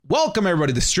Welcome,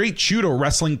 everybody, to the Straight Shooter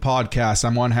Wrestling Podcast.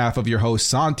 I'm one half of your host,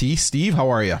 Santi. Steve, how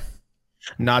are you?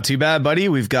 Not too bad, buddy.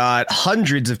 We've got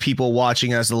hundreds of people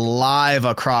watching us live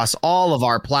across all of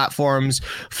our platforms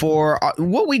for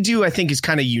what we do. I think is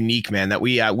kind of unique, man, that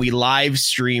we live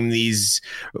stream these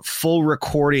full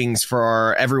recordings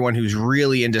for everyone who's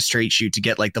really into Straight Shoot to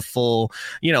get like the full,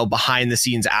 behind the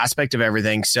scenes aspect of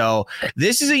everything. So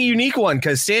this is a unique one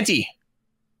because Santi,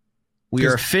 we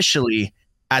are officially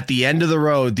at the end of the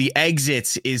road. The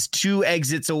exits is 2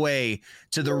 exits away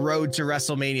to the road to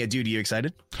WrestleMania. Dude, are you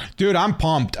excited? Dude, I'm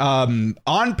pumped.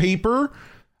 On paper,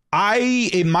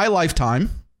 in my lifetime,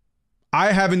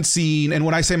 I haven't seen, and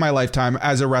when I say my lifetime,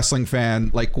 as a wrestling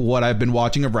fan, like what I've been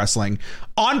watching of wrestling,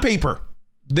 on paper,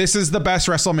 this is the best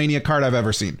WrestleMania card I've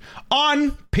ever seen.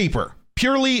 On paper.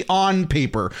 Purely on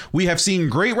paper. We have seen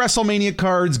great WrestleMania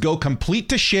cards go complete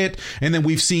to shit, and then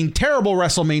we've seen terrible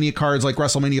WrestleMania cards like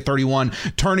WrestleMania 31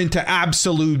 turn into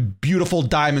absolute beautiful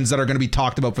diamonds that are going to be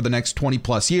talked about for the next 20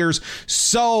 plus years.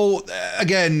 So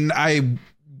again,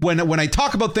 when I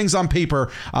talk about things on paper,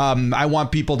 I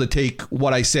want people to take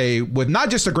what I say with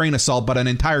not just a grain of salt, but an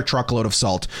entire truckload of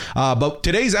salt. But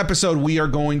today's episode, we are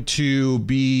going to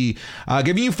be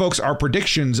giving you folks our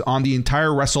predictions on the entire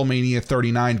WrestleMania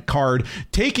 39 card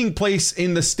taking place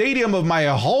in the stadium of my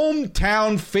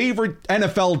hometown favorite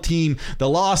NFL team, the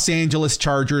Los Angeles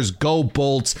Chargers. Go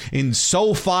Bolts, in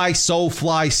SoFi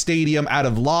Stadium out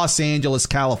of Los Angeles,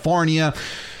 California.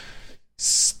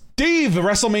 Steve,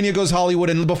 WrestleMania Goes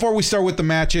Hollywood. And before we start with the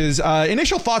matches,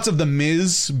 initial thoughts of The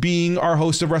Miz being our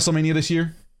host of WrestleMania this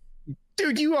year?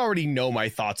 Dude, you already know my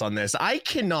thoughts on this. I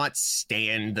cannot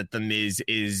stand that The Miz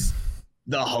is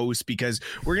the host because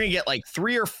we're going to get like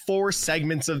 3 or 4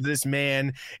 segments of this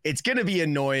man. It's going to be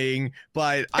annoying,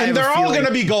 but they're all going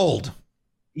to be gold.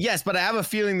 Yes, but I have a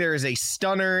feeling there is a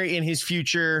stunner in his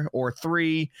future, or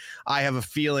 3. I have a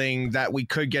feeling that we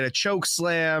could get a choke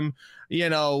slam.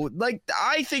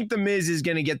 I think The Miz is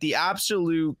going to get the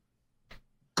absolute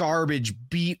garbage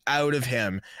beat out of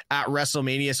him at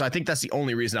WrestleMania. So I think that's the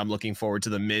only reason I'm looking forward to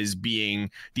The Miz being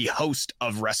the host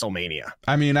of WrestleMania.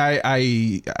 I mean,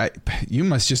 you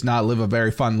must just not live a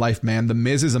very fun life, man. The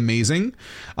Miz is amazing.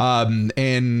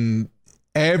 And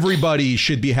everybody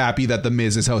should be happy that The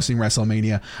Miz is hosting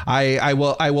WrestleMania. I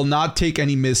will not take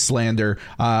any Miz slander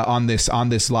on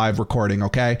this live recording,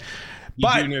 okay? You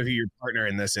do know who your partner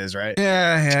in this is, right?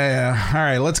 Yeah. All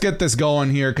right, let's get this going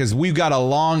here because we've got a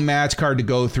long match card to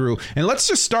go through. And let's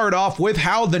just start off with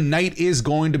how the night is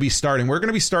going to be starting. We're going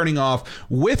to be starting off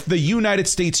with the United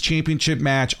States Championship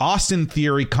match. Austin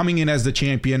Theory coming in as the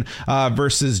champion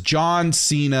versus John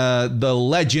Cena, the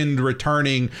legend,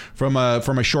 returning from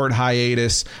a short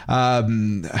hiatus.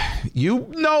 You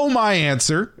know my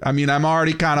answer. I mean, I'm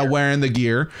already kind of wearing the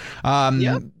gear.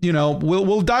 Yep.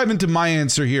 We'll dive into my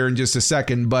answer here in just a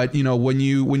second, but when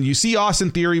you see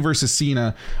Austin Theory versus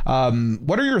Cena,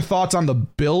 what are your thoughts on the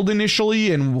build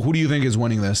initially, and who do you think is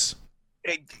winning this?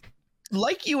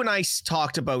 Like you and I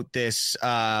talked about this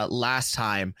last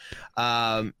time,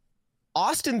 Austin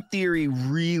Theory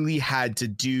really had to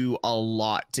do a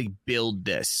lot to build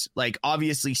this. Like,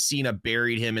 obviously Cena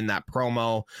buried him in that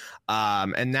promo,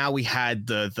 and now we had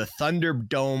the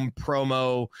Thunderdome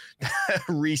promo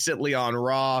recently on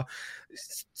Raw.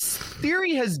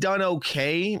 Theory has done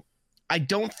okay. I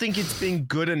don't think it's been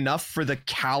good enough for the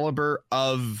caliber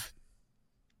of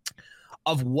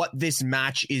what this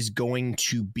match is going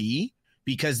to be,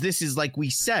 because this is, like we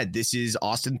said, this is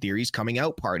Austin Theory's coming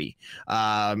out party.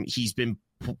 He's been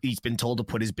told to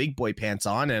put his big boy pants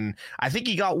on, and I think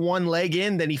he got one leg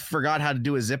in, then he forgot how to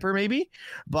do a zipper maybe,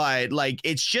 but like,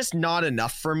 it's just not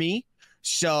enough for me.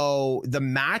 So the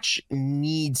match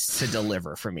needs to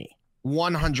deliver for me.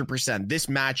 100%. This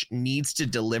match needs to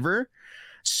deliver.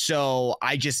 So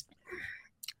I'm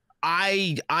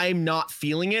not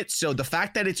feeling it. So the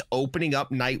fact that it's opening up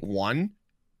night 1,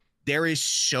 there is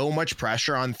so much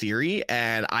pressure on Theory,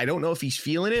 and I don't know if he's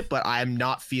feeling it, but I'm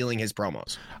not feeling his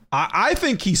promos. I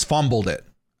think he's fumbled it.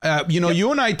 Yep.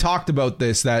 You and I talked about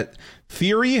this, that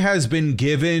Theory has been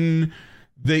given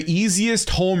the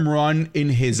easiest home run in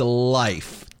his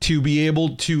life to be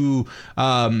able to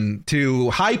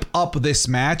hype up this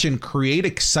match and create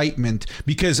excitement,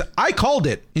 because I called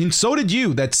it, and so did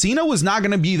you, that Cena was not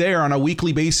going to be there on a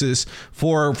weekly basis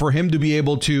for him to be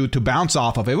able to bounce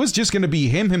off of. It was just going to be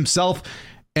himself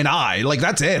an eye. Like,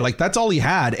 that's it. Like, that's all he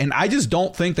had. And I just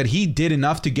don't think that he did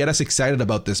enough to get us excited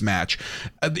about this match.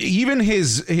 Even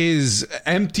his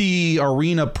empty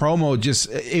arena promo, just,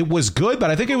 it was good,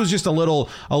 but I think it was just a little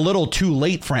too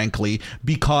late, frankly,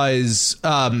 because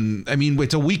I mean,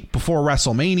 it's a week before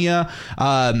WrestleMania,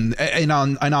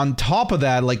 and on top of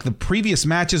that, like the previous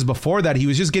matches before that, he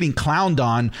was just getting clowned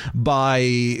on by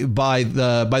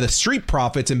the Street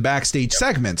Profits in backstage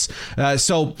segments.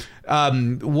 So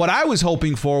what I was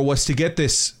hoping for was to get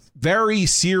this very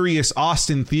serious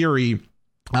Austin Theory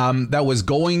that was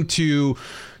going to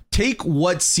take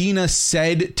what Cena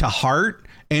said to heart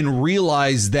and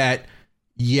realize that,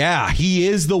 yeah, he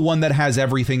is the one that has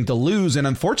everything to lose. And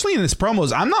unfortunately, in his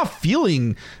promos, I'm not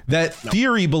feeling that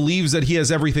Theory believes that he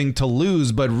has everything to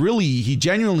lose, but really he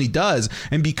genuinely does.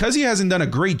 And because he hasn't done a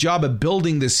great job of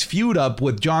building this feud up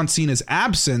with John Cena's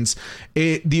absence,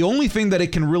 the only thing that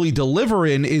it can really deliver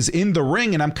in is in the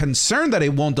ring. And I'm concerned that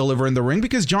it won't deliver in the ring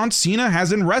because John Cena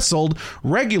hasn't wrestled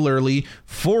regularly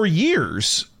for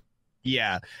years.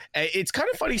 Yeah, it's kind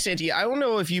of funny, Santi. I don't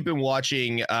know if you've been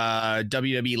watching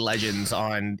WWE Legends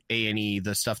on A&E,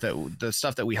 the stuff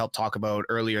that we helped talk about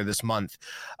earlier this month.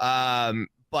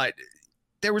 But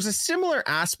there was a similar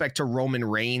aspect to Roman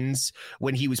Reigns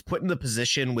when he was put in the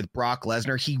position with Brock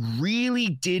Lesnar. He really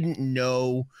didn't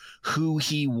know who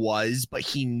he was, but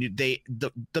he knew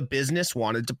the business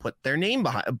wanted to put their name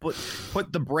behind,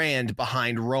 put the brand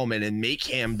behind Roman and make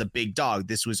him the big dog.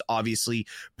 This was obviously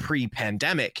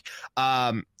pre-pandemic.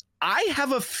 I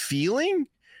have a feeling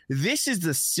this is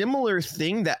the similar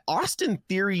thing that Austin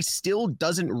Theory still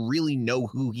doesn't really know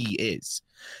who he is.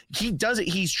 He does it.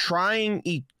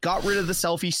 He got rid of the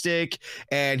selfie stick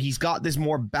and he's got this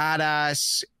more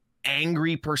badass,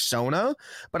 angry persona,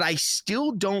 but I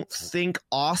still don't think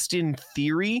Austin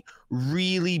Theory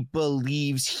really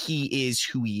believes he is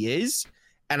who he is.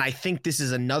 And I think this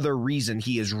is another reason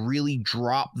he has really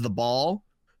dropped the ball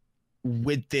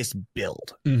with this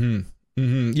build. Mm-hmm.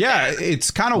 Mm-hmm. Yeah, it's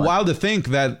kind of wild to think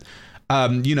that,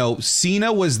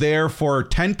 Cena was there for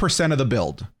 10% of the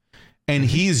build. And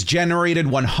he's generated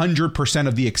 100%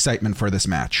 of the excitement for this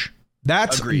match.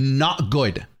 That's not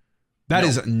good. That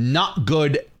is not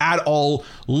good at all.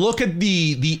 Look at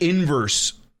the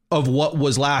inverse of what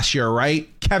was last year, right?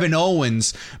 Kevin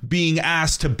Owens being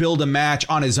asked to build a match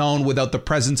on his own without the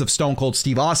presence of Stone Cold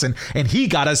Steve Austin. And he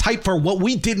got us hyped for what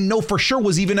we didn't know for sure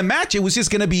was even a match. It was just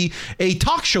going to be a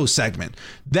talk show segment.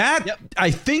 That,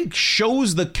 I think,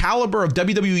 shows the caliber of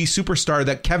WWE superstar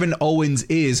that Kevin Owens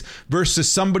is versus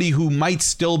somebody who might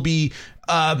still be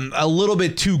a little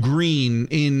bit too green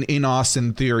in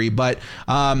Austin Theory. But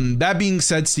that being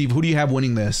said, Steve, who do you have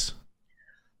winning this?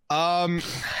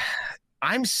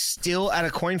 I'm still at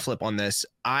a coin flip on this.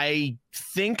 I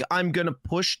think I'm going to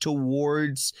push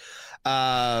towards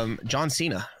John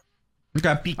Cena.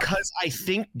 Okay. Because I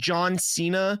think John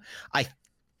Cena, I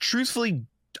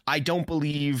don't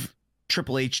believe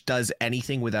Triple H does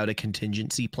anything without a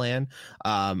contingency plan.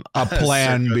 A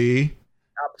plan B.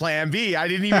 A plan B. I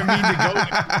didn't even mean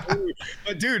to go.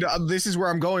 But dude, this is where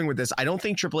I'm going with this. I don't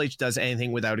think Triple H does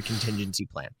anything without a contingency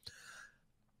plan.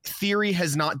 Theory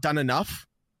has not done enough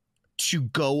to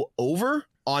go over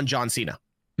on John Cena.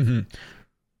 Mm-hmm.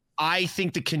 I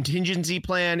think the contingency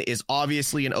plan is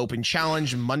obviously an open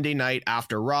challenge Monday night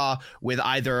after Raw with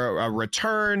either a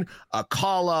return, a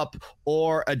call up,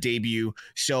 or a debut.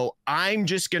 So I'm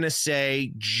just going to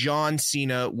say John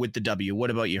Cena with the W. What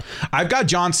about you? I've got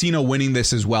John Cena winning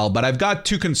this as well, but I've got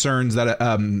two concerns that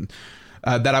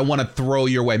I want to throw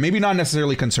your way. Maybe not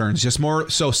necessarily concerns, just more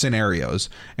so scenarios.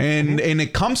 And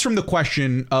it comes from the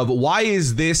question of why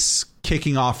is this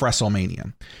kicking off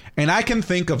WrestleMania? And I can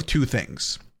think of two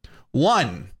things.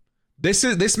 One,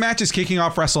 this match is kicking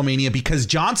off WrestleMania because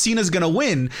John Cena is going to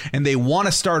win, and they want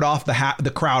to start off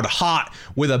the crowd hot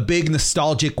with a big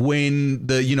nostalgic win.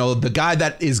 The guy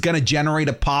that is going to generate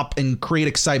a pop and create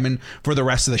excitement for the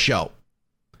rest of the show.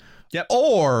 Yep.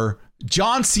 Or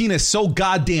John Cena is so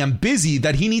goddamn busy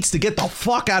that he needs to get the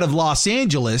fuck out of Los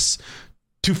Angeles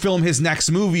to film his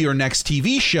next movie or next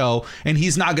TV show, and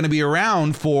he's not going to be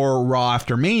around for Raw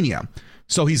after Mania.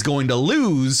 So he's going to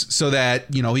lose so that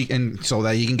he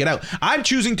can get out. I'm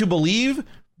choosing to believe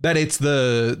that it's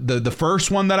the first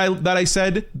one that I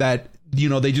said, that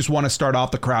they just want to start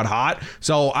off the crowd hot.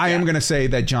 So I am going to say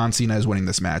that John Cena is winning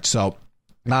this match. So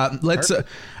let's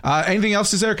anything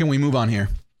else to say, or can we move on here?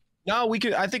 No,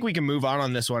 I think we can move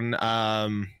on this one.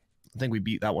 I think we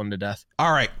beat that one to death.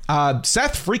 All right.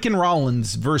 Seth freaking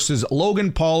Rollins versus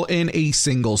Logan Paul in a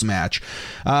singles match.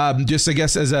 Just, I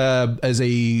guess, as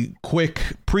a quick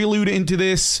prelude into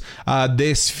this,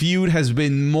 this feud has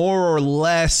been more or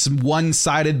less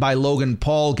one-sided by Logan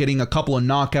Paul getting a couple of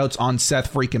knockouts on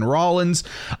Seth freaking Rollins.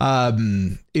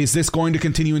 Is this going to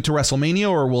continue into WrestleMania,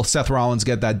 or will Seth Rollins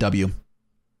get that W?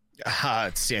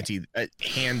 Santi,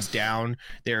 hands down,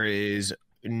 there is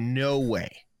no way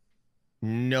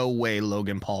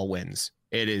Logan Paul wins.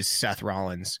 It is Seth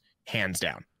Rollins, hands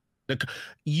down.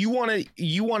 You want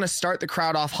to start the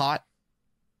crowd off hot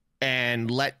and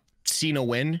let Cena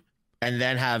win, and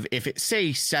then have, if it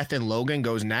say Seth and Logan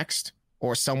goes next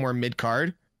or somewhere mid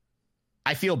card,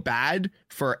 I feel bad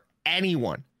for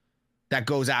anyone that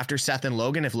goes after Seth and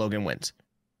Logan if Logan wins.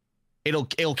 It'll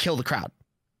kill the crowd.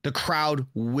 The crowd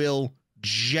will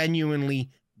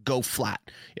genuinely go flat.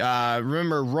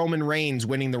 Remember Roman Reigns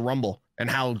winning the Rumble and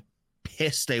how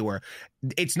pissed they were.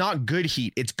 It's not good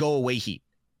heat. It's go away heat.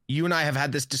 You and I have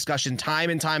had this discussion time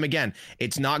and time again.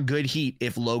 It's not good heat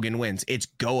if Logan wins. It's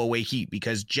go away heat,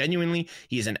 because genuinely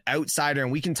he is an outsider,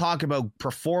 and we can talk about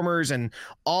performers and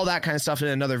all that kind of stuff in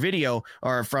another video,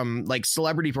 or from like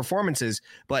celebrity performances.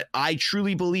 But I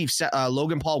truly believe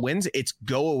Logan Paul wins. It's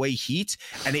go away heat,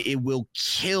 and it will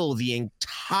kill the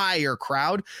entire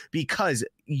crowd, because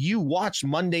you watched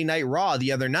Monday Night Raw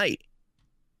the other night.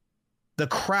 The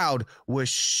crowd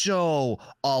was so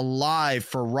alive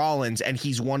for Rollins, and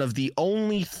he's one of the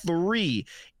only 3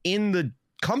 in the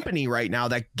company right now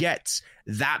that gets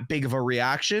that big of a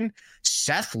reaction.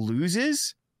 Seth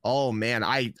loses. Oh man,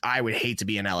 I would hate to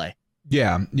be in LA.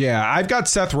 Yeah. I've got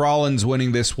Seth Rollins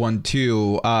winning this one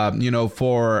too.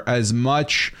 For as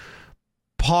much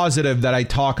positive that I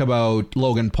talk about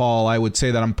Logan Paul, I would say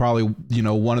that I'm probably,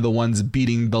 one of the ones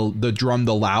beating the drum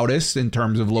the loudest in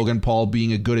terms of Logan Paul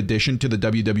being a good addition to the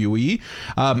WWE.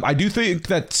 I do think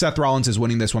that Seth Rollins is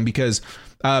winning this one, because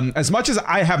as much as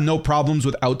I have no problems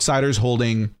with outsiders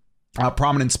holding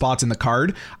prominent spots in the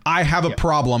card, I have a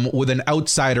problem with an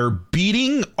outsider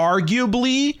beating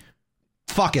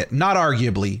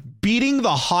beating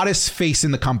the hottest face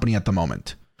in the company at the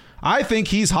moment. I think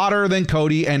he's hotter than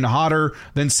Cody and hotter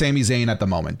than Sami Zayn at the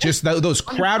moment. Just those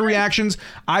crowd reactions,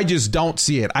 I just don't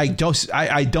see it. I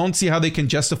don't see how they can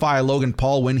justify a Logan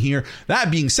Paul win here. That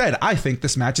being said, I think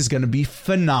this match is going to be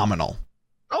phenomenal.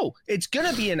 Oh, it's going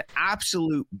to be an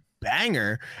absolute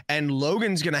banger, and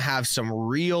Logan's going to have some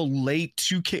real late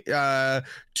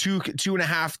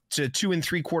 2.5 to 2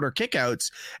 3/4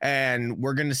 kickouts, and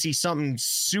we're going to see something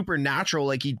supernatural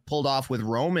like he pulled off with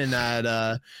Roman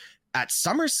at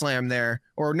SummerSlam there,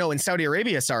 or no, in Saudi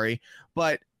Arabia, sorry,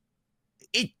 but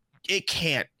it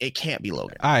can't be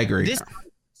Logan. I agree.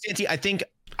 Santi, I think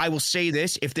I will say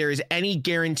this: if there is any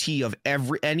guarantee of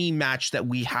any match that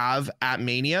we have at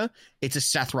Mania, it's a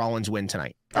Seth Rollins win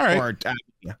tonight. All right, or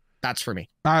that's for me.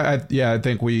 I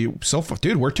think we're 2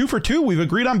 for 2. We've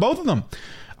agreed on both of them.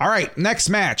 All right, next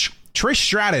match: Trish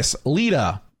Stratus,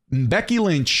 Lita, Becky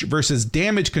Lynch versus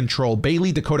Damage Control,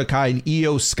 Bayley, Dakota Kai, and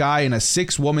Io Sky in a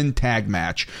 6-woman tag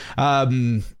match.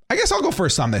 I guess I'll go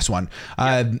first on this one.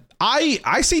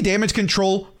 I see Damage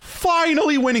Control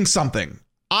finally winning something.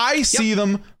 I see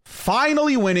them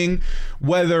finally winning,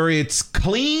 whether it's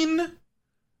clean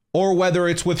or whether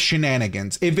it's with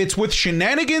shenanigans. If it's with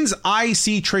shenanigans, I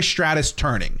see Trish Stratus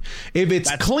turning. If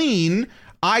it's clean,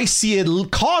 I see it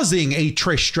causing a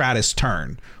Trish Stratus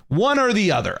turn. One or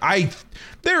the other.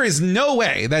 There is no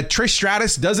way that Trish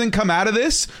Stratus doesn't come out of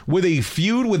this with a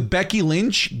feud with Becky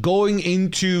Lynch going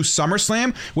into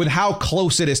SummerSlam with how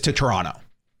close it is to Toronto.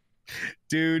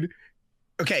 Dude.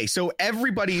 Okay, so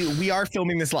everybody, we are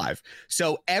filming this live.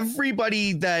 So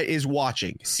everybody that is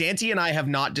watching, Santi and I have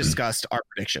not discussed our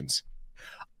predictions.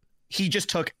 He just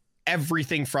took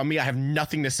everything from me. I have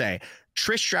nothing to say.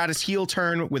 Trish Stratus heel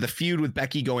turn with a feud with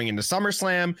Becky going into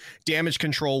SummerSlam. Damage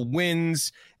Control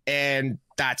wins. And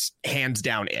that's hands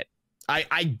down it.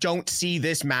 I don't see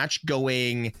this match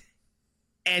going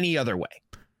any other way.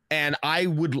 And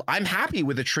I'm happy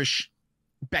with a Trish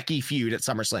Becky feud at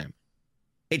SummerSlam.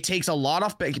 It takes a lot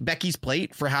off Becky's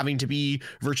plate for having to be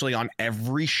virtually on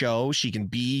every show. She can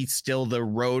be still the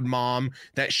road mom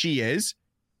that she is.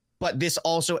 But this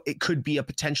also, it could be a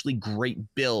potentially great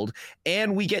build.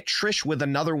 And we get Trish with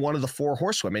another one of the 4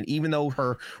 horsewomen, even though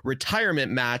her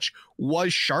retirement match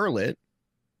was Charlotte.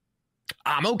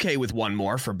 I'm okay with one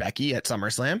more for Becky at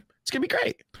SummerSlam. It's going to be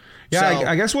great. Yeah, so,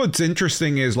 I guess what's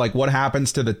interesting is like what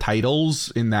happens to the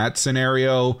titles in that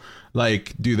scenario.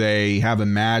 Like, do they have a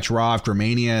match Raw after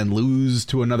Mania and lose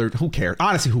to another? Who cares?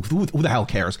 Honestly, who the hell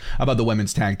cares about the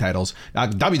women's tag titles?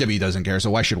 WWE doesn't care,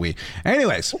 so why should we?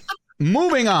 Anyways.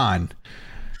 moving on.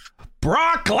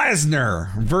 Brock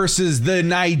Lesnar versus the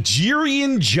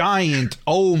Nigerian giant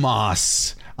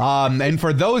Omos. And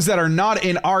for those that are not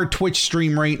in our Twitch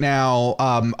stream right now,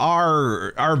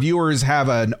 our viewers have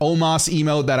an Omos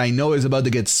emote that I know is about to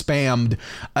get spammed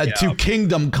to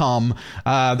Kingdom Come.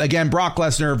 Again, Brock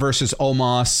Lesnar versus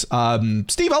Omos.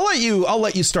 Steve, I'll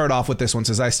let you start off with this one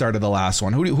since I started the last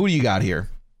one. Who do you got here?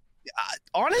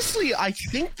 Honestly, I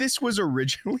think this was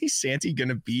originally Santi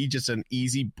gonna be just an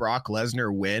easy Brock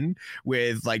Lesnar win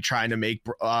with like trying to make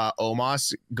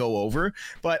Omos go over.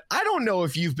 But I don't know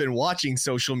if you've been watching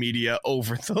social media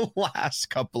over the last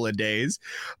couple of days,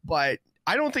 but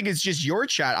I don't think it's just your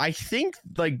chat. I think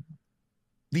like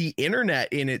the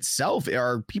internet in itself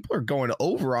people are going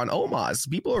over on Omos.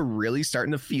 People are really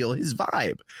starting to feel his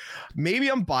vibe. Maybe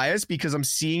I'm biased because I'm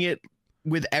seeing it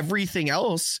with everything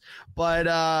else,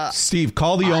 but Steve,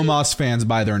 call the Omos fans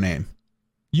by their name.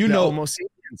 You know, Homo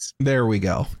sapiens. There we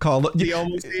go. Call the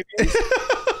Homo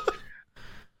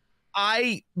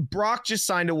sapiens. Brock just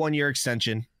signed a 1-year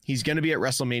extension. He's going to be at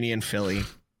WrestleMania in Philly.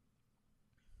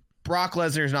 Brock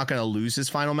Lesnar is not going to lose his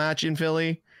final match in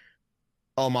Philly.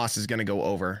 Omos is going to go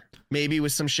over, maybe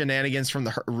with some shenanigans from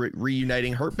the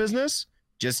reuniting Hurt Business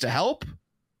just to help,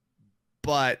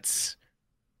 but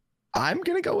I'm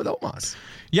going to go with Omos.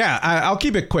 Yeah, I'll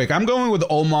keep it quick. I'm going with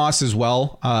Omos as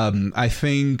well. I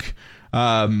think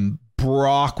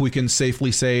Brock, we can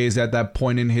safely say, is at that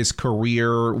point in his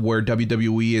career where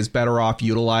WWE is better off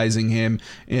utilizing him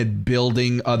and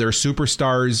building other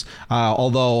superstars.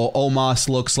 Although Omos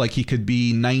looks like he could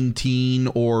be 19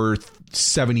 or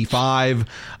 75.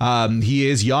 He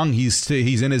is young. He's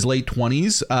in his late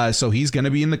 20s. So he's going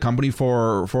to be in the company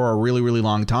for a really, really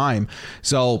long time.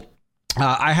 So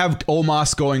I have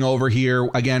Omos going over here,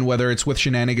 again, whether it's with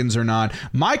shenanigans or not.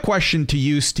 My question to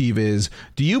you, Steve, is,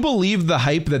 do you believe the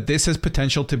hype that this has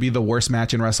potential to be the worst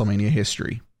match in WrestleMania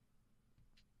history?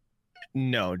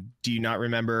 No. Do you not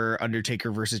remember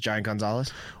Undertaker versus Giant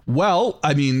Gonzalez? Well,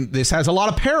 I mean, this has a lot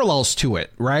of parallels to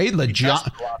it, right?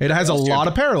 It has a lot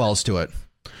of parallels to it.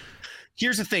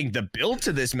 Here's the thing. The build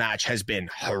to this match has been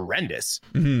horrendous.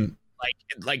 Mm-hmm.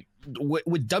 Like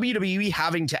with WWE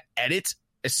having to edit,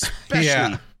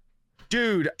 especially,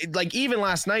 dude, like even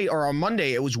last night or on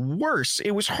Monday, it was worse.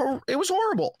 It was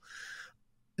horrible.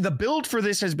 The build for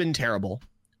this has been terrible.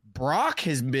 Brock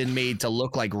has been made to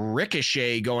look like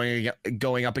Ricochet going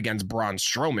up against Braun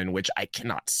Strowman, which I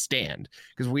cannot stand,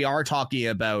 because we are talking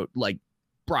about like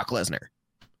Brock Lesnar.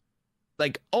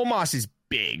 Like Omos is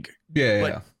big,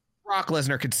 but Brock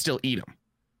Lesnar could still eat him.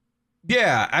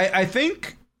 Yeah, I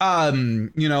think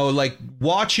like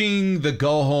watching the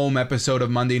Go Home episode of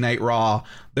Monday Night Raw,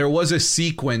 there was a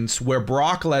sequence where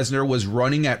Brock Lesnar was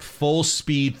running at full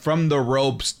speed from the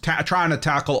ropes, trying to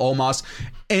tackle Omos.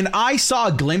 And I saw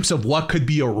a glimpse of what could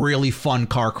be a really fun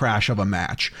car crash of a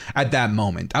match at that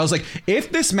moment. I was like,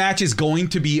 if this match is going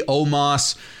to be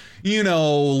Omos,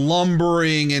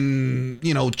 lumbering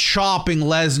and, chopping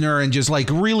Lesnar and just like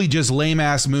really just lame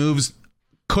ass moves,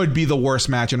 could be the worst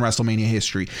match in WrestleMania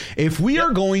history. If we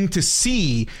are going to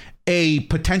see a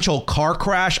potential car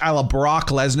crash a la Brock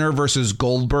Lesnar versus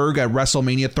Goldberg at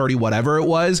WrestleMania 30, whatever it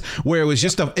was, where it was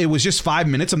just 5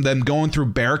 minutes of them going through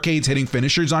barricades, hitting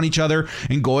finishers on each other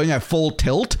and going at full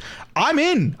tilt, I'm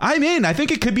in. I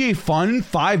think it could be a fun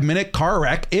 5-minute car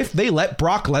wreck if they let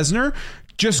Brock Lesnar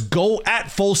just go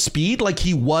at full speed like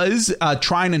he was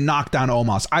trying to knock down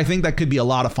Omos. I think that could be a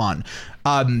lot of fun.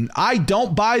 I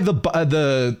don't buy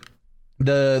the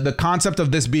concept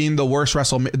of this being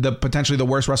potentially the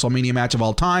worst WrestleMania match of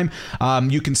all time.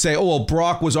 You can say, oh, well,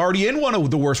 Brock was already in one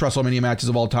of the worst WrestleMania matches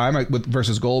of all time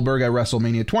versus Goldberg at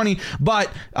WrestleMania 20,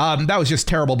 but that was just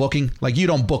terrible booking. Like, you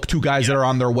don't book two guys that are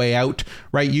on their way out,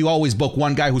 right? You always book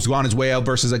one guy who's on his way out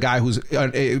versus a guy who's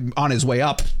on his way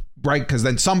up. Right, because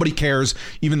then somebody cares,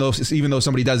 even though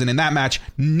somebody doesn't. In that match,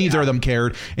 neither of them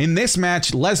cared. In this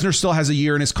match, Lesnar still has a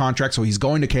year in his contract, so he's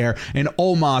going to care. And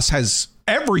Omos has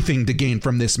everything to gain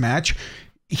from this match.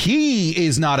 He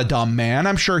is not a dumb man.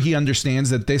 I'm sure he understands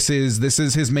that this is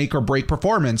his make or break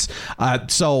performance.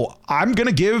 So I'm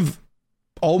gonna give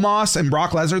Omos and Brock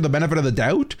Lesnar the benefit of the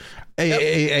doubt.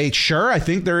 Sure, I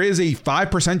think there is a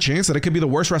 5% chance that it could be the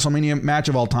worst WrestleMania match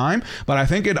of all time, but I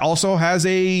think it also has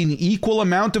an equal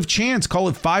amount of chance, call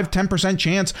it 5-10%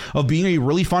 chance of being a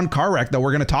really fun car wreck that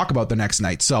we're going to talk about the next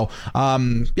night. So,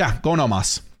 going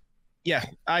Omos. Yeah,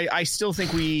 I still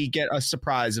think we get a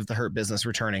surprise of the Hurt Business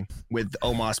returning, with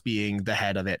Omos being the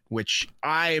head of it, which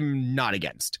I'm not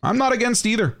against. I'm not against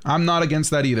either. I'm not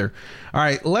against that either. All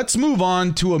right, let's move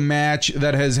on to a match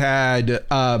that has had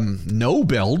no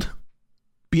build.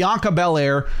 Bianca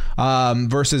Belair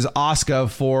versus Asuka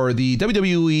for the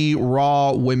WWE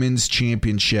Raw Women's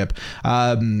Championship.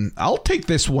 I'll take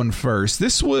this one first.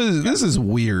 This is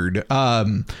weird.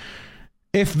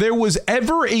 If there was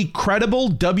ever a credible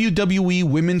WWE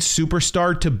women's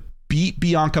superstar to beat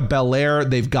Bianca Belair,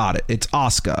 they've got it. It's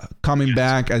Asuka coming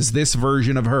back as this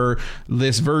version of her,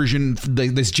 this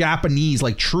Japanese,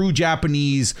 like true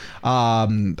Japanese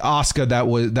Asuka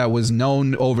that was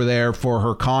known over there for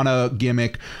her Kana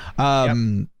gimmick.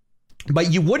 But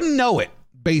you wouldn't know it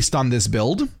based on this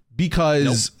build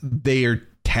because they're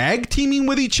tag teaming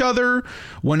with each other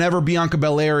whenever Bianca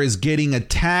Belair is getting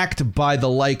attacked by the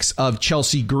likes of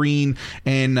Chelsea Green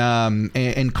and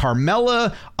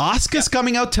Carmella. Asuka's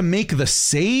coming out to make the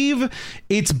save.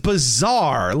 It's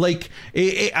bizarre. Like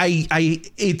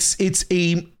it's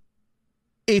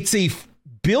a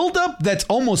buildup that's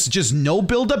almost just no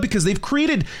buildup because they've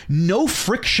created no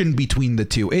friction between the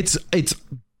two. It's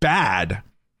bad.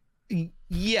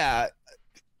 Yeah.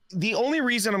 The only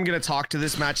reason I'm going to talk to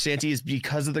this match, Santi, is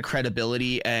because of the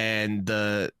credibility and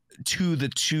the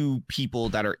two people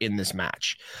that are in this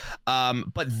match.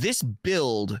 But this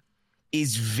build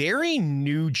is very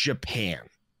New Japan.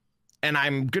 And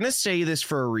I'm going to say this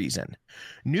for a reason.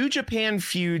 New Japan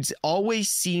feuds always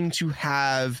seem to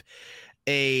have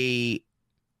a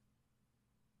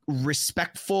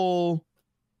respectful,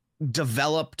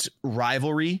 developed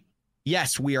rivalry.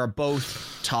 Yes, we are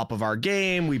both top of our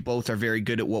game. We both are very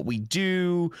good at what we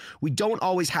do. We don't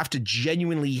always have to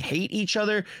genuinely hate each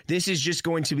other. This is just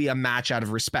going to be a match out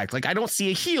of respect. Like, I don't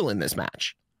see a heel in this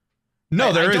match.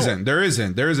 No, there isn't. There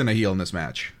isn't a heel in this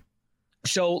match.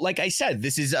 So, like I said,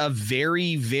 this is a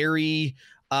very, very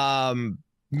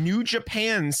New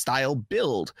Japan style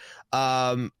build.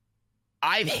 I've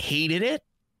hated it.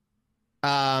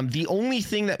 The only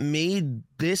thing that made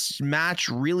this match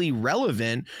really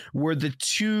relevant were the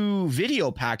two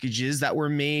video packages that were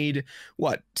made,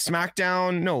 last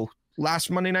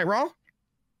Monday Night Raw?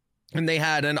 And they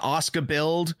had an Asuka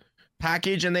build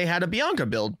package and they had a Bianca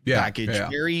build package. Yeah.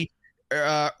 Very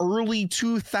early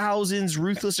 2000s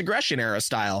Ruthless Aggression era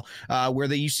style, where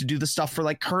they used to do the stuff for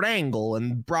like Kurt Angle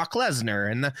and Brock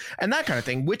Lesnar and that kind of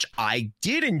thing, which I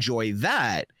did enjoy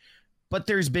that, but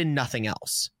there's been nothing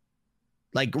else.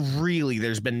 Like, really,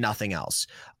 there's been nothing else.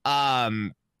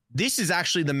 This is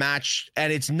actually the match,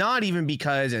 and it's not even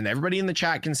because, and everybody in the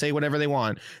chat can say whatever they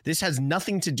want, this has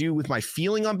nothing to do with my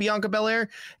feeling on Bianca Belair.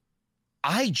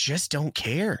 I just don't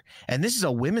care. And this is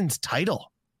a women's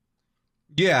title.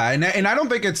 Yeah, and I don't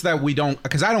think it's that we don't,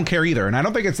 because I don't care either. And I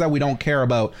don't think it's that we don't care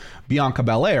about Bianca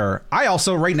Belair. I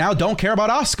also right now don't care about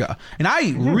Asuka. And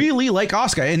I really like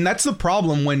Asuka. And that's the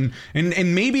problem when,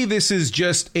 and maybe this is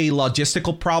just a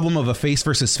logistical problem of a face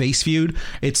versus face feud.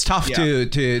 It's tough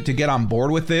to get on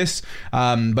board with this.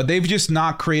 But they've just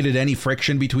not created any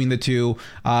friction between the two.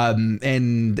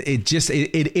 And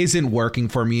it isn't working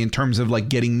for me in terms of like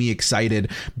getting me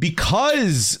excited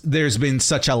because there's been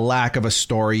such a lack of a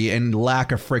story and lack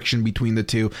of friction between the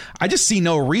two. I just see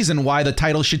no reason why the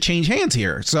title should change hands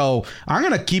here. So I'm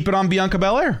going to keep it on Bianca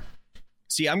Belair.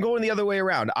 See, I'm going the other way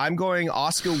around. I'm going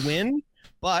Asuka win,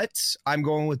 but I'm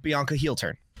going with Bianca heel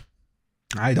turn.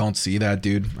 I don't see that,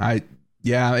 dude.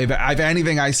 If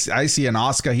anything, I see an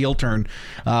Asuka heel turn.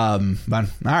 But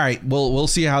all right, we'll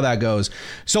see how that goes.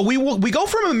 So we go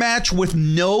from a match with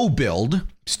no build,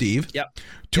 Steve. Yep.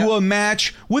 To a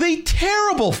match with a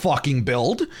terrible fucking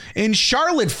build in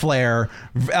Charlotte Flair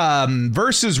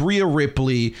versus Rhea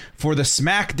Ripley for the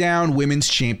SmackDown Women's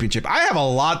Championship. I have a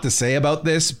lot to say about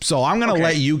this, so I'm going to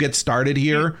let you get started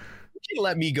here. You can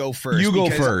let me go first. You go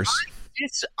first.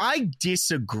 I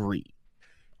disagree.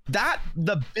 That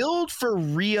the build for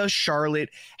Rhea Charlotte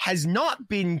has not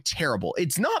been terrible.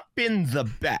 It's not been the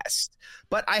best,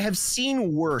 but I have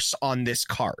seen worse on this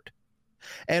card.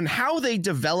 And how they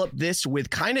developed this with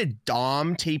kind of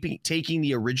Dom taking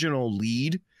the original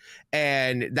lead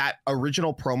and that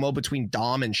original promo between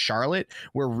Dom and Charlotte,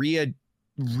 where Rhea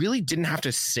really didn't have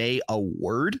to say a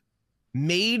word,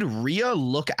 made Rhea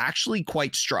look actually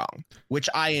quite strong, which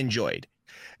I enjoyed.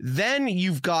 Then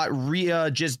you've got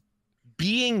Rhea just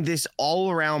being this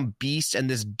all-around beast and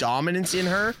this dominance in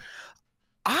her.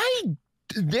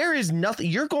 There is nothing.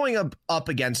 You're going up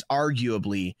against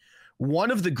arguably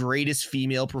one of the greatest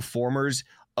female performers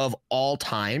of all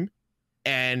time.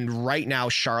 And right now,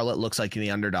 Charlotte looks like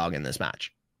the underdog in this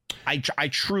match. I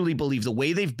truly believe the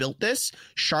way they've built this,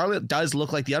 Charlotte does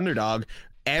look like the underdog.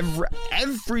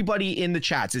 Everybody in the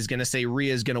chats is going to say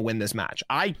Rhea is going to win this match.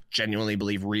 I genuinely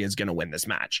believe Rhea is going to win this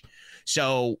match.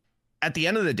 So at the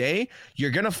end of the day, you're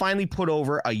going to finally put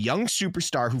over a young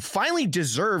superstar who finally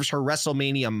deserves her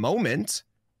WrestleMania moment.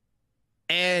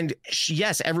 And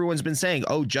yes, everyone's been saying,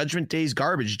 oh, Judgment Day's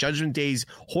garbage. Judgment Day's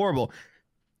horrible.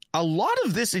 A lot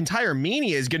of this entire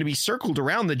Mania is going to be circled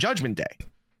around the Judgment Day.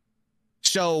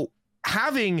 So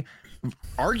having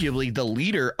arguably the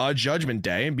leader of Judgment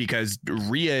Day, because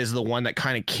Rhea is the one that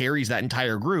kind of carries that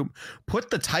entire group, put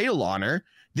the title on her.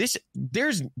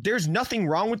 There's nothing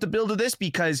wrong with the build of this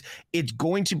because it's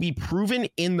going to be proven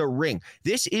in the ring.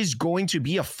 This is going to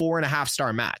be a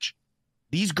 4.5-star match.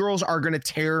 These girls are going to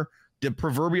tear the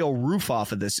proverbial roof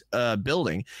off of this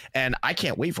building, and I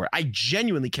can't wait for it. I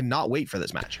genuinely cannot wait for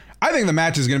this match. I think the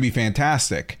match is going to be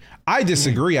fantastic. I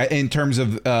disagree in terms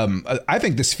of I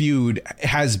think this feud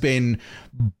has been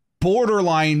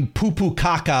borderline poo-poo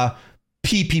caca,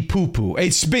 pee-pee poo-poo.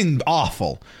 It's been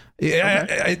awful.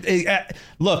 Okay.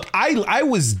 Look, I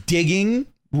was digging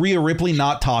Rhea Ripley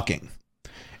not talking,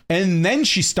 and then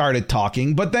she started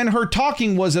talking, but then her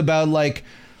talking was about like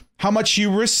how much she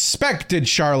respected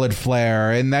Charlotte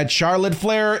Flair and that Charlotte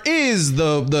Flair is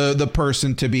the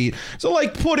person to beat. So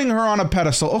like putting her on a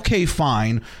pedestal. Okay,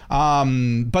 fine.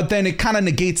 But then it kind of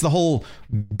negates the whole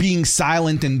being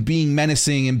silent and being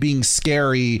menacing and being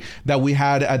scary that we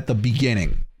had at the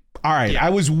beginning. All right. Yeah.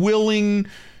 I was willing,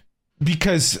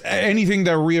 because anything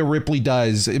that Rhea Ripley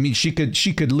does, I mean, she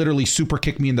could literally super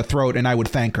kick me in the throat and I would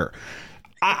thank her.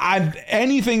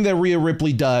 Anything that Rhea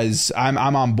Ripley does,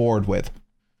 I'm on board with.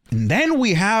 And then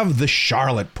we have the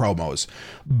Charlotte promos.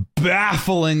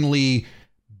 Bafflingly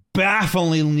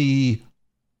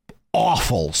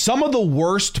awful. Some of the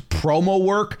worst promo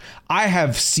work I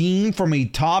have seen from a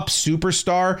top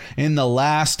superstar in the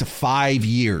last 5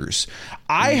 years.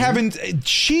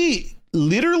 She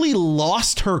literally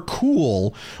lost her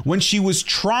cool when she was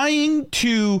trying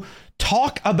to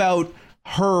talk about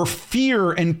her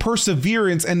fear and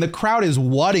perseverance, and the crowd is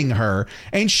whatting her,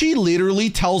 and she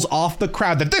literally tells off the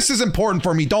crowd that this is important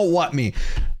for me, don't what me.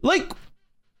 Like,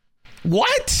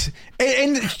 what?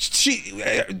 And she,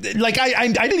 like, I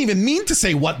didn't even mean to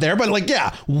say what there, but like,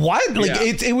 yeah, what? Like,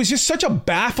 yeah. It was just such a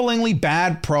bafflingly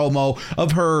bad promo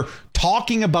of her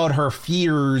talking about her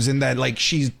fears and that like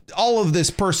she's all of this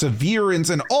perseverance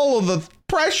and all of the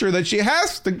pressure that she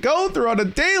has to go through on a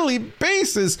daily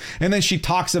basis. And then she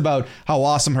talks about how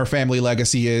awesome her family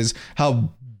legacy is,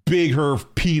 how big her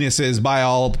penis is by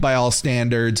all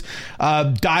standards.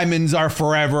 Diamonds are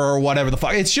forever or whatever the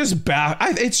fuck. It's just bad.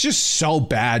 It's just so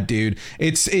bad, dude.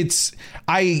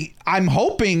 I'm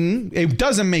hoping it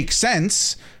doesn't make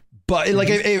sense. But like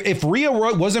if Rhea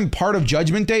wasn't part of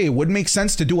Judgment Day, it would make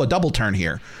sense to do a double turn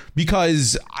here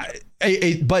because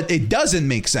but it doesn't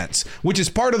make sense, which is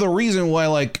part of the reason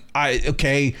why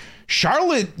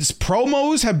Charlotte's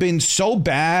promos have been so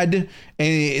bad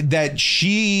that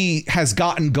she has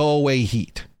gotten go away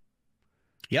heat.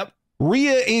 Yep.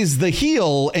 Rhea is the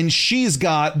heel and she's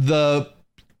got the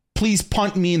please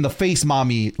punt me in the face,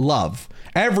 mommy love.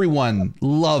 Everyone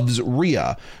loves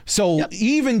Rhea. So yep.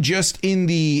 Even just in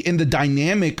the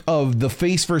dynamic of the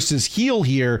face versus heel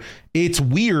here, it's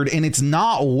weird and it's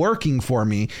not working for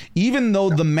me, even though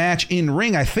the match in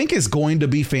ring, I think, is going to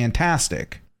be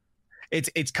fantastic.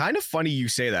 It's kind of funny you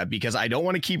say that because I don't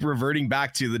want to keep reverting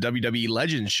back to the WWE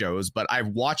Legends shows, but I've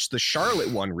watched the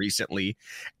Charlotte one recently,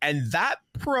 and that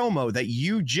promo that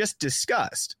you just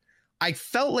discussed, I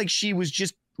felt like she was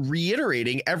just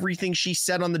reiterating everything she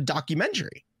said on the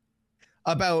documentary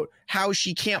about how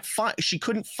she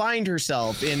couldn't find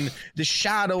herself in the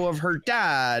shadow of her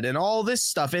dad and all this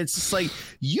stuff. It's just like,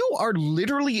 you are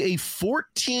literally a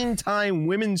 14-time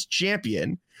women's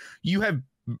champion. You have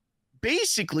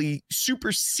basically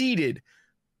superseded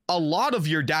a lot of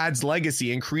your dad's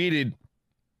legacy and created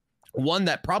one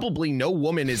that probably no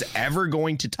woman is ever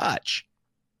going to touch.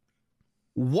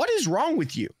 What is wrong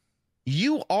with you?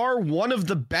 You are one of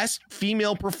the best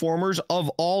female performers of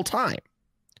all time.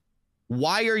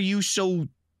 Why are you so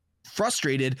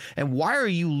frustrated and why are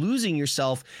you losing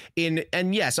yourself in?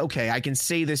 And yes, okay, I can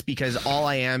say this because all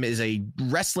I am is a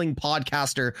wrestling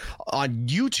podcaster on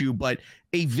YouTube, but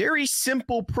a very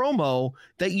simple promo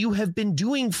that you have been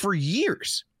doing for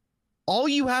years. All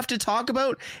you have to talk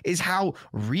about is how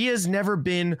Rhea's never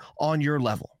been on your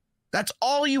level. That's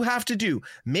all you have to do.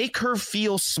 Make her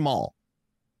feel small.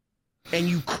 And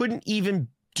you couldn't even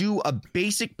do a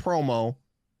basic promo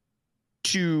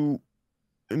to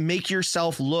make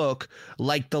yourself look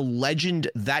like the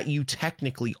legend that you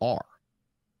technically are.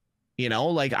 You know,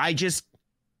 like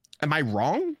am I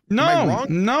wrong? No, am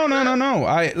I wrong? No.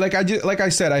 Like I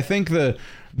said, I think the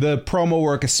promo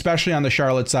work, especially on the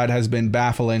Charlotte side, has been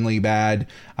bafflingly bad.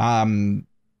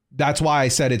 That's why I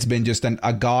said it's been just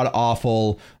a god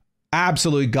awful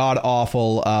Absolutely god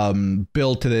awful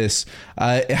build to this.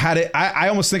 I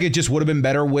almost think it just would have been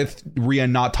better with Rhea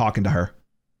not talking to her.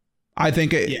 I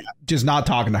think just not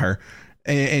talking to her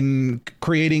and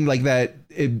creating like that,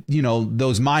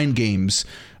 those mind games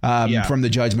from the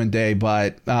Judgment Day.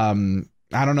 But I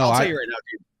don't know. I'll tell you right now,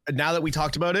 dude. Now that we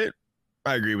talked about it,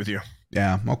 I agree with you.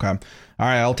 Yeah. Okay. All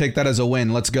right. I'll take that as a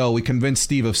win. Let's go. We convinced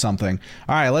Steve of something.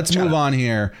 All right. Let's move on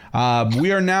here.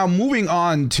 We are now moving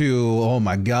on to, oh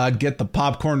my God, get the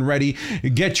popcorn ready.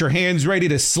 Get your hands ready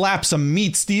to slap some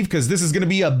meat, Steve, because this is going to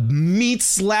be a meat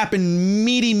slapping,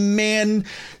 meaty man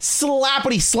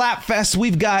slappity slap fest.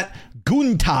 We've got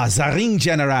Gunther, the Ring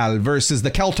General, versus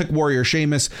the Celtic Warrior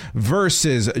Sheamus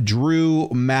versus Drew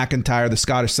McIntyre, the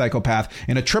Scottish Psychopath,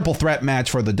 in a triple threat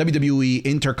match for the WWE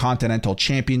Intercontinental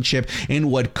Championship in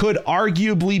what could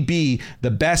arguably be the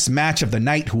best match of the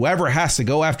night. Whoever has to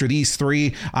go after these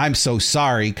three, I'm so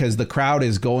sorry, because the crowd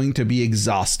is going to be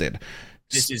exhausted.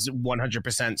 This is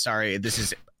 100% sorry. This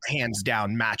is hands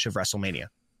down match of WrestleMania.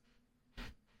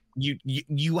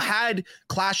 You had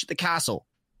Clash at the Castle.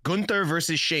 Gunther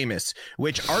versus Sheamus,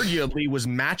 which arguably was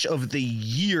match of the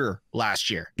year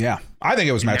last year. Yeah, I think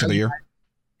it was match of the year.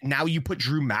 Now you put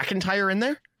Drew McIntyre in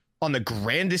there on the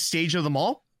grandest stage of them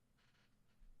all?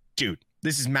 Dude,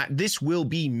 this will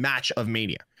be match of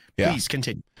Mania. Please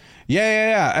continue.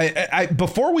 Yeah. I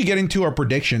before we get into our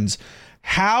predictions,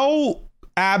 how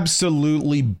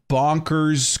absolutely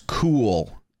bonkers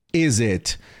cool is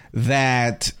it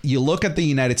that you look at the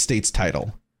United States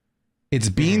title? It's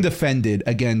being defended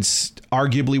against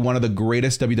arguably one of the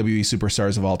greatest WWE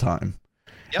superstars of all time.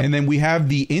 Yep. And then we have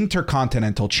the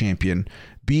Intercontinental Champion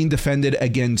being defended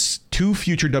against two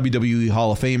future WWE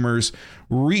Hall of Famers,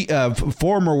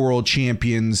 former world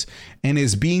champions, and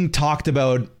is being talked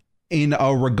about in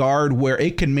a regard where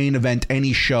it can main event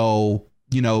any show,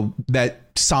 that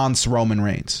sans Roman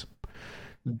Reigns.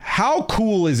 How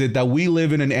cool is it that we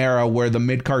live in an era where the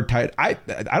mid-card title, I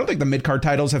don't think the mid-card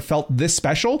titles have felt this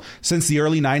special since the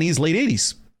early 90s, late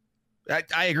 80s.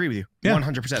 I agree with you.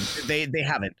 100%. They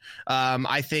haven't.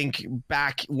 I think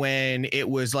back when it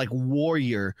was like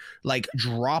Warrior, like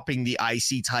dropping the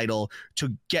IC title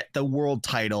to get the world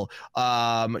title,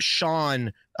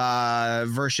 Shawn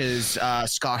versus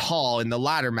Scott Hall in the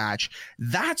ladder match.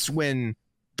 That's when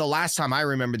the last time I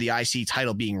remember the IC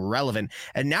title being relevant.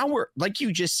 And now we're, like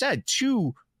you just said,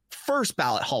 two first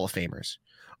ballot Hall of Famers.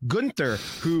 Gunther,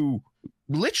 who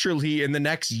literally in the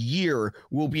next year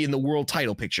will be in the world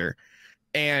title picture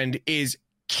and is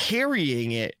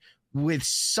carrying it with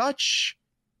such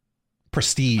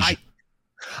prestige.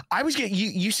 I was going to,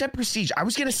 you said prestige. I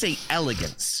was going to say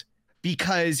elegance,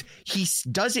 because he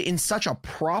does it in such a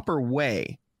proper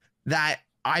way that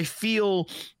I feel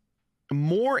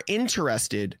more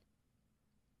interested.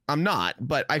 I'm not,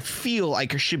 but I feel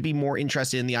like I should be more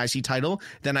interested in the IC title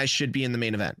than I should be in the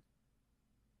main event.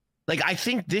 Like, I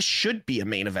think this should be a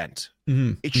main event.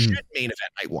 It should main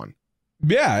event night one.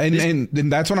 Yeah, and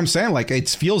that's what I'm saying. Like, it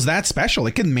feels that special.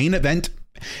 It can main event.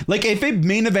 Like, if it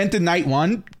main evented night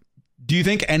one, do you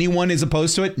think anyone is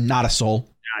opposed to it? Not a soul.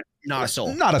 Not a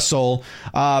soul. Not a soul.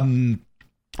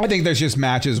 I think there's just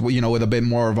matches, with a bit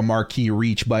more of a marquee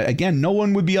reach. But again, no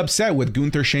one would be upset with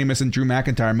Gunther, Sheamus, and Drew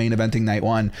McIntyre main eventing night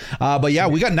one. But yeah,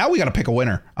 we got to pick a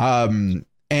winner.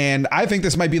 And I think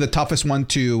this might be the toughest one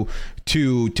to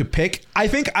pick. I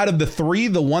think out of the three,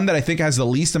 the one that I think has the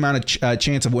least amount of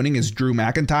chance of winning is Drew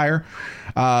McIntyre.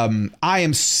 I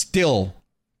am still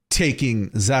taking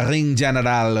the Ring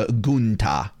General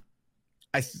Gunther.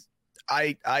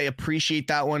 I appreciate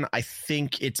that one. I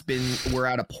think we're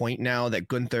at a point now that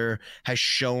Gunther has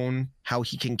shown how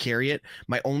he can carry it.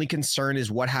 My only concern is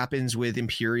what happens with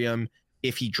Imperium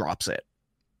if he drops it.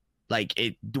 Like,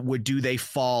 do they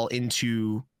fall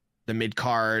into the mid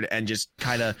card and just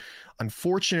kind of,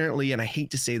 unfortunately, and I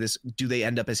hate to say this, do they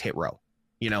end up as Hit Row?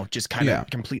 Just kind of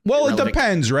completely. Well, irrelevant. It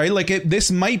depends, right? Like, this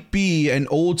might be an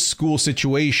old school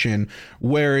situation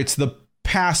where it's the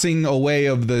passing away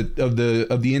of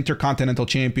the Intercontinental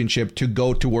Championship to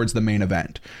go towards the main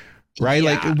event, right?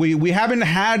 Yeah. Like, we haven't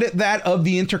had that of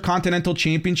the Intercontinental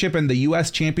Championship and the US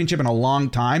Championship in a long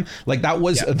time. Like, that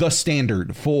was the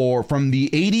standard from the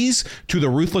 80s to the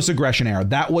Ruthless Aggression era.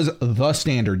 That was the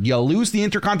standard. You lose the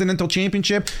Intercontinental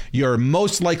Championship, you're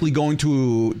most likely going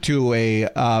to a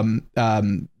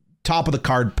top of the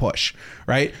card push,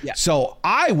 right? Yeah. So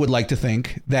I would like to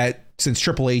think that since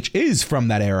Triple H is from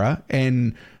that era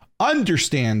and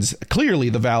understands clearly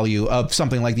the value of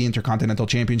something like the Intercontinental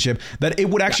Championship, that it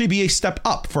would actually be a step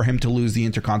up for him to lose the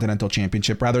Intercontinental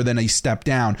Championship rather than a step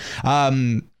down.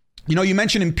 You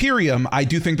mentioned Imperium. I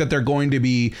do think that they're going to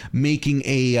be making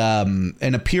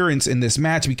an appearance in this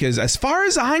match because as far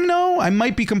as I know, I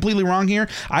might be completely wrong here.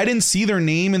 I didn't see their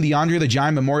name in the Andre the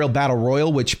Giant Memorial Battle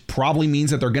Royal, which probably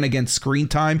means that they're going to get screen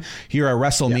time here at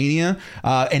WrestleMania.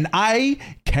 And I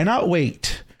cannot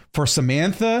wait for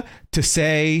Samantha to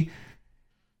say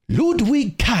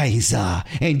Ludwig Kaiser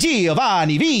and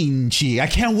Giovanni Vinci. I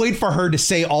can't wait for her to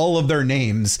say all of their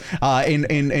names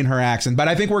in her accent. But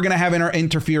I think we're going to have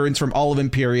interference from all of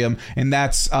Imperium, and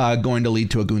that's going to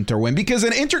lead to a Gunther win because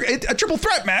a triple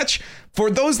threat match, for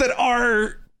those that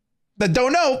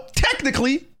don't know,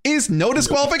 technically is no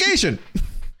disqualification.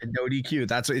 No DQ.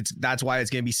 That's why it's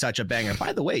going to be such a banger.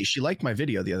 By the way, she liked my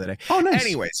video the other day. Oh, nice.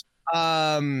 Anyways,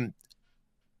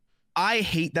 I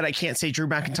hate that I can't say Drew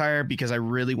McIntyre because I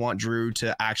really want Drew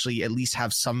to actually at least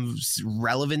have some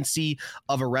relevancy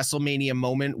of a WrestleMania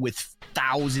moment with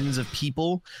thousands of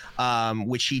people,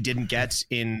 which he didn't get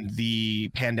in the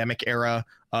pandemic era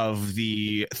of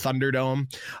the Thunderdome.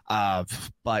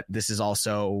 But this is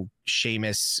also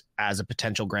Sheamus as a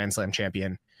potential Grand Slam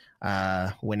champion,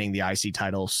 winning the IC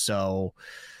title. So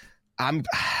I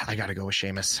got to go with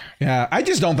Sheamus. Yeah, I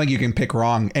just don't think you can pick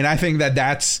wrong. And I think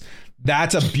that's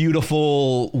a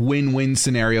beautiful win-win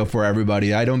scenario for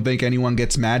everybody. I don't think anyone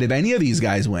gets mad if any of these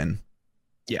guys win.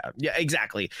 Yeah,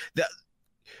 exactly.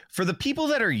 For the people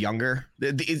that are younger,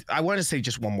 I want to say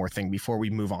just one more thing before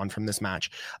we move on from this match.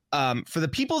 For the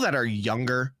people that are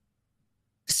younger,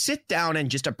 sit down and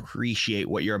just appreciate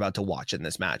what you're about to watch in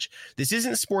this match. This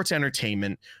isn't sports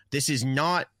entertainment. This is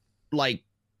not like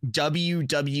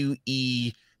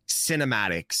WWE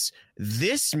cinematics.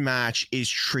 This match is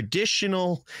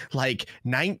traditional, like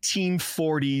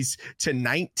 1940s to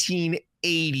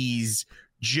 1980s,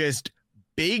 just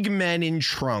big men in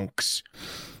trunks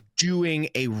doing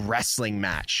a wrestling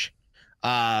match.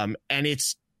 And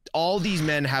it's all these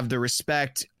men have the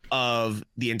respect of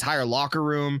the entire locker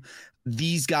room.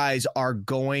 These guys are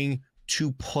going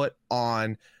to put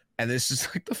on, and this is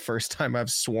like the first time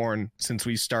I've sworn since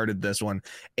we started this one,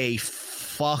 a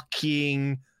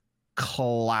fucking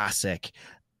classic.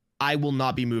 I will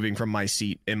not be moving from my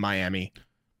seat in Miami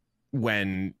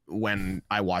when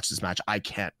I watch this match. I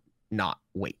can't not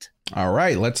wait. All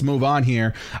right, let's move on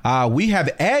here. We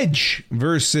have Edge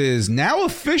versus, now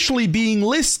officially being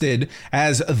listed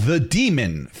as the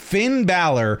Demon, Finn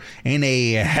Balor, in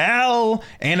a Hell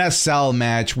in a Cell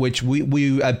match, which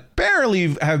we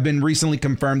barely have been recently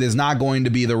confirmed is not going to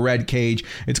be the red cage.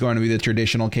 It's going to be the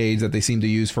traditional cage that they seem to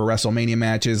use for WrestleMania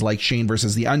matches like Shane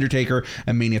versus The Undertaker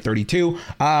and Mania 32.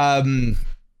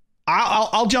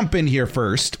 I'll jump in here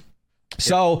first.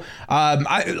 So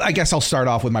I guess I'll start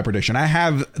off with my prediction. I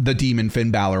have the Demon Finn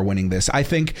Balor winning this. I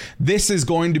think this is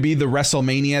going to be the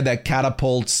WrestleMania that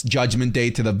catapults Judgment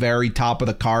Day to the very top of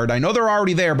the card. I know they're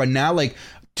already there, but now like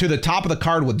to the top of the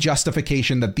card with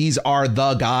justification that these are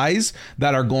the guys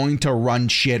that are going to run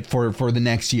shit for the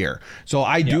next year. So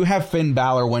I do have Finn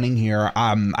Balor winning here.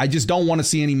 I just don't want to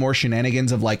see any more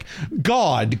shenanigans of like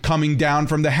God coming down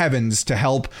from the heavens to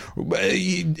help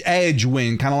Edge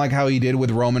win, kind of like how he did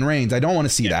with Roman Reigns. I don't want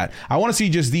to see that. I want to see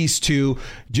just these two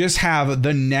just have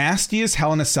the nastiest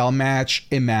Hell in a Cell match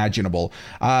imaginable.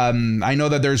 I know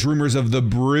that there's rumors of the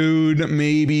Brood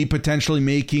maybe potentially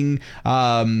making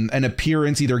an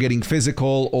appearance, either getting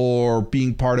physical or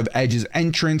being part of Edge's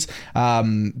entrance.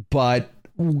 But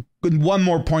one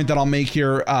more point that I'll make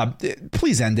here,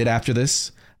 please end it after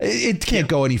this. It can't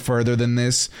go any further than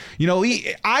this.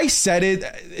 I said it,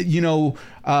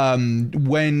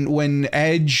 when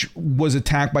Edge was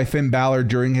attacked by Finn Balor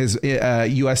during his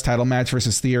US title match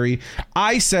versus Theory,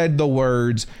 I said the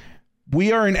words,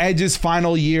 "We are in Edge's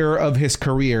final year of his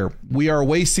career. We are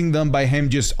wasting them by him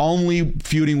just only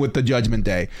feuding with the Judgment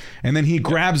Day." And then he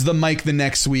grabs the mic the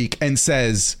next week and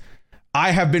says, "I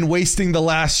have been wasting the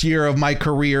last year of my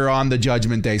career on the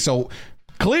Judgment Day." So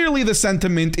clearly the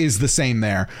sentiment is the same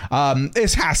there.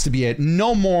 This has to be it.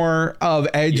 No more of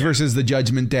Edge versus the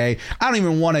Judgment Day. I don't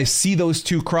even want to see those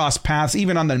two cross paths,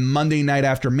 even on the Monday night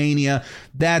after Mania.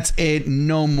 That's it.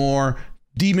 No more.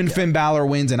 Demon Finn Balor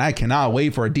wins, and I cannot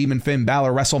wait for a Demon Finn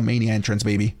Balor WrestleMania entrance,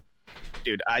 baby.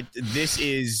 Dude, this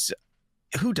is,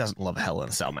 who doesn't love a Hell in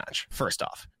a Cell match? First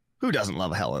off, who doesn't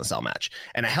love a Hell in a Cell match?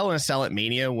 And a Hell in a Cell at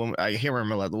Mania, when I can't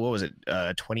remember, what was it,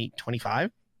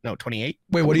 25? No, 28?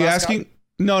 Wait, what are you asking?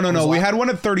 No. We had one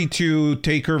at 32,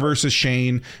 Taker versus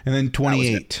Shane, and then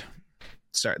 28.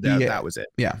 Sorry, that was it.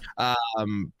 Yeah.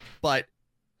 But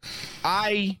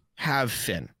I have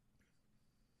Finn.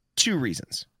 2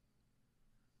 reasons.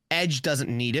 Edge doesn't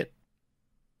need it.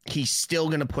 He's still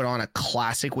going to put on a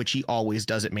classic, which he always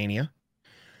does at Mania.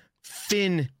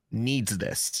 Finn needs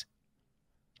this.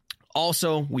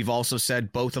 Also, we've also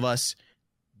said, both of us,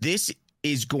 this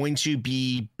is going to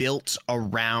be built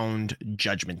around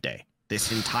Judgment Day.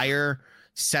 This entire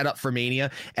setup for Mania.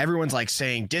 Everyone's like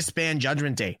saying disband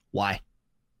Judgment Day. Why?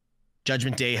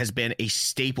 Judgment Day has been a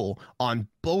staple on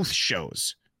both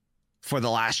shows for the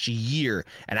last year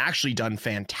and actually done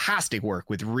fantastic work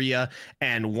with Rhea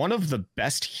and one of the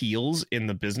best heels in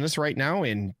the business right now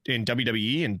in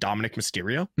WWE and Dominic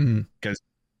Mysterio, because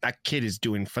that kid is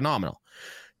doing phenomenal.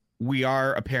 We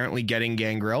are apparently getting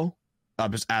Gangrel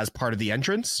as part of the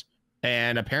entrance,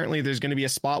 and apparently there's going to be a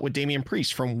spot with Damian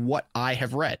Priest from what I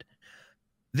have read.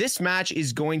 This match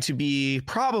is going to be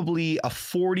probably a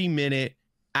 40-minute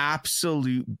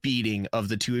absolute beating of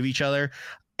the two of each other,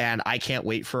 and I can't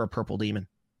wait for a Purple Demon.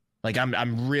 Like,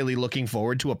 I'm really looking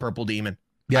forward to a Purple Demon.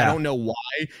 Yeah. I don't know why.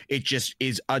 It just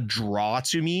is a draw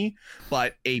to me,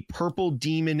 but a Purple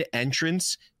Demon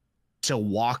entrance to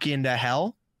walk into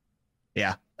hell.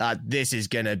 Yeah. This is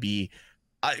going to be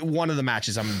one of the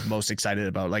matches I'm most excited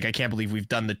about. Like, I can't believe we've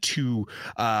done the two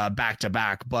back to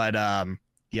back, but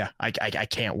yeah, I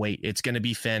can't wait. It's going to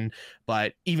be Finn,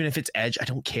 but even if it's Edge, I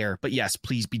don't care. But yes,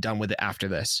 please be done with it after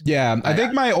this. Yeah, I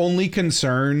think my only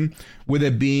concern with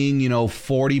it being,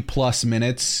 40 plus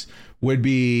minutes would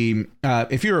be,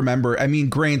 if you remember, I mean,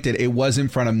 granted, it was in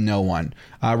front of no one.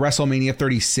 WrestleMania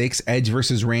 36, Edge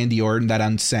versus Randy Orton, that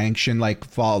unsanctioned,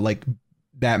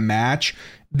 that match.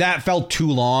 That felt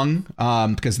too long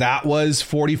because that was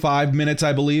 45 minutes,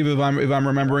 I believe, if I'm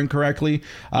remembering correctly.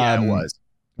 Yeah, it was.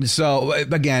 So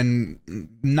again,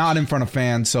 not in front of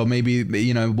fans, so maybe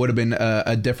it would have been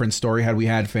a different story had we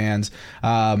had fans.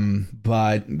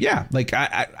 But yeah, like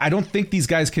I don't think these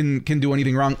guys can do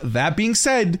anything wrong. That being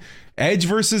said, Edge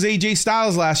versus AJ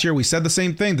Styles last year, we said the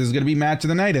same thing. This is going to be match of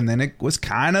the night, and then it was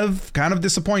kind of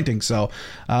disappointing. So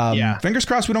fingers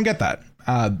crossed we don't get that.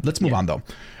 Let's move on though.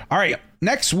 All right.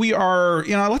 Next, we are,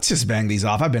 let's just bang these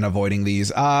off. I've been avoiding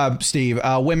these. Steve,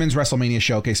 Women's WrestleMania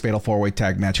Showcase Fatal 4-Way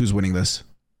Tag Match. Who's winning this?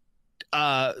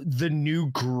 The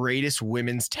new greatest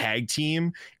women's tag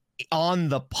team on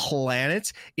the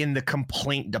planet in the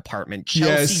complaint department.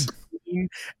 Chelsea Green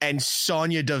and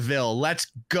Sonya Deville. Let's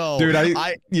go. Dude,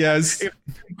 yes. If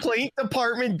the complaint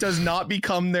department does not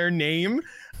become their name,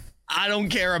 I don't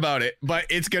care about it, but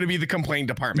it's going to be the complaint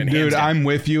department. Dude, I'm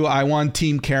with you. I want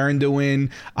Team Karen to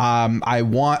win. I'm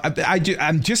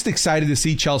just excited to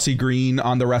see Chelsea Green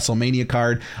on the WrestleMania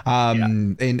card.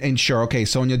 And sure, okay,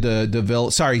 Sonya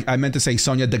Deville. Sorry, I meant to say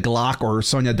Sonya de Glock or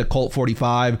Sonya de Colt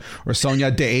 45 or Sonya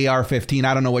de AR-15.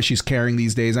 I don't know what she's carrying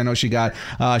these days. I know she got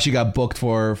booked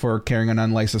for carrying an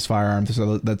unlicensed firearm.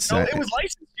 So that's it was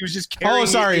licensed. She was just carrying. Oh,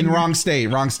 sorry, in wrong state.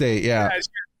 Yeah, in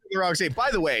the wrong state.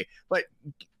 By the way, but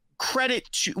credit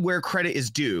to where credit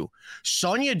is due.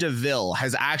 Sonya Deville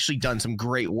has actually done some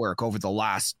great work over the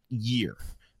last year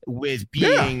with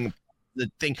being the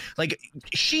thing. Like,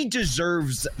 she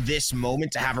deserves this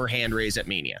moment to have her hand raised at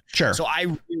Mania. Sure. So I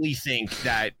really think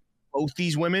that both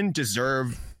these women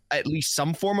deserve at least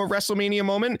some form of WrestleMania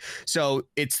moment. So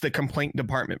it's the complaint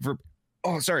department for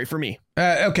me.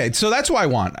 Okay, so that's what I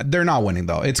want. They're not winning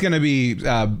though. It's gonna be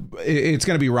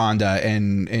Ronda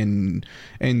and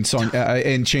Sonya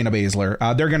and Shayna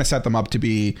Baszler. They're gonna set them up to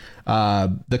be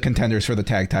the contenders for the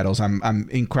tag titles. I'm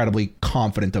incredibly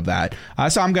confident of that.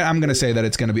 So I'm gonna say that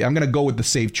it's gonna be. I'm gonna go with the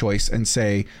safe choice and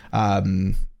say,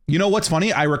 you know what's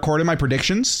funny? I recorded my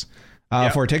predictions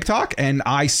for TikTok, and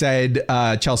I said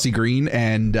Chelsea Green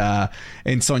and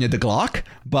Sonya de Glock,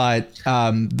 but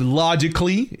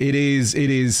logically it is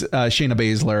Shayna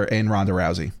Baszler and Ronda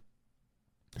Rousey.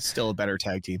 Still a better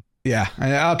tag team. Yeah.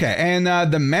 Okay. And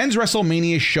the men's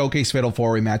WrestleMania Showcase Fatal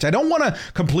 4-Way match. I don't want to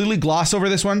completely gloss over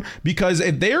this one, because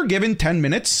if they are given 10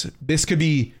 minutes, this could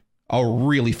be a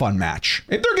really fun match.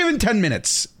 If they're given 10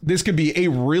 minutes, this could be a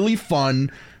really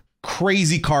fun,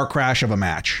 crazy car crash of a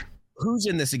match. Who's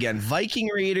in this again? Viking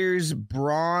Raiders,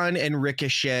 Braun and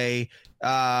Ricochet,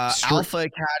 Alpha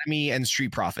Academy, and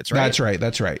Street Profits, right?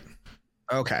 That's right.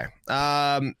 Okay.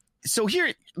 So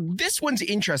here, this one's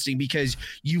interesting because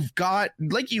you've got,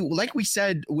 like we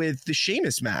said with the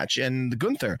Sheamus match and the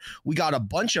Gunther, we got a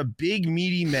bunch of big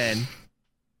meaty men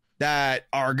that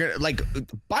are gonna,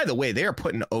 by the way, they are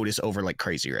putting Otis over like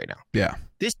crazy right now. Yeah.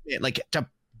 This man, to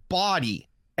body,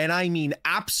 and I mean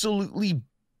absolutely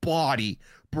body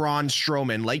Braun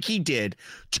Strowman like he did,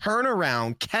 turn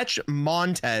around, catch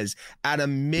Montez at a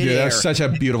midair. Yeah, that's such a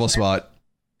beautiful spot.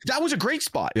 That was a great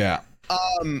spot. Yeah.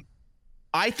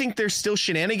 I think there's still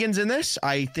shenanigans in this.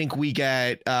 I think we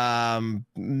get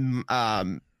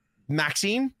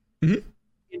Maxine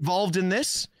involved in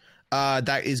this.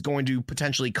 That is going to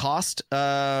potentially cost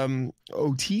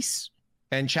Otis.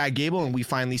 and Chad Gable, and we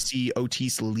finally see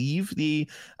Otis leave the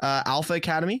Alpha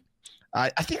Academy. I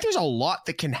think there's a lot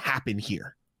that can happen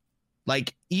here,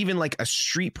 like even like a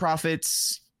Street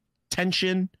Profits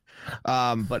tension.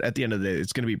 But at the end of the day,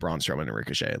 it's going to be Braun Strowman and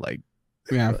Ricochet. Like,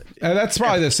 yeah, that's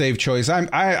probably the safe choice. I'm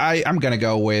going to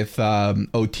go with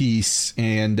Otis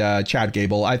and Chad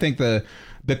Gable. I think the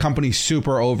company's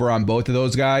super over on both of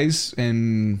those guys,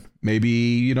 and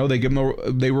maybe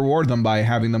they reward them by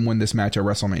having them win this match at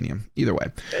WrestleMania. Either way,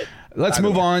 let's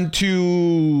move on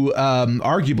to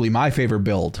arguably my favorite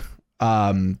build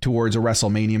towards a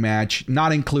WrestleMania match,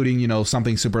 not including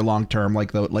something super long term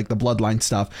like the bloodline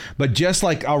stuff, but just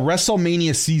like a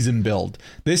WrestleMania season build.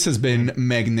 This has been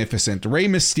magnificent. Rey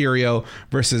Mysterio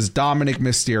versus Dominic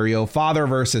Mysterio, father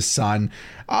versus son.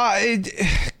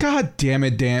 God damn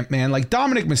it, man! Like,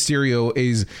 Dominic Mysterio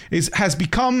has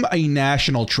become a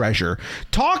national treasure.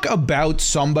 Talk about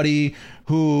somebody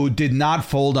who did not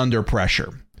fold under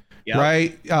pressure,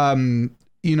 right?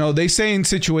 They say in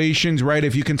situations, right,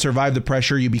 if you can survive the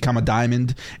pressure, you become a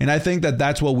diamond. And I think that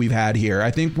that's what we've had here.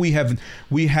 I think we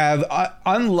have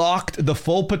unlocked the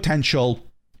full potential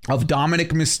of Dominic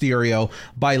Mysterio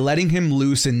by letting him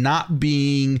loose and not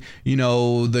being,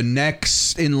 the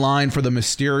next in line for the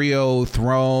Mysterio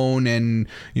throne and,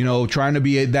 trying to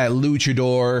be that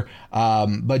luchador,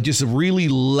 but just really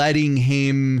letting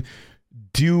him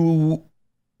do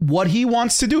what he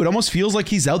wants to do. It almost feels like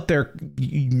he's out there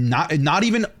not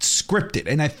even scripted,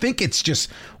 and I think it's just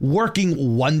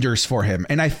working wonders for him.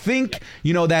 And I think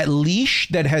that leash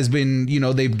that has been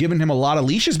they've given him a lot of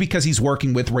leashes because he's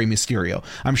working with Rey Mysterio.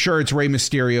 I'm sure it's Rey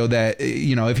Mysterio that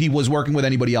if he was working with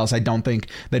anybody else, I don't think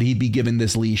that he'd be given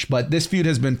this leash. But this feud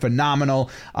has been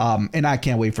phenomenal, and I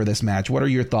can't wait for this match. What are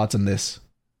your thoughts on this?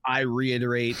 I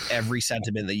reiterate every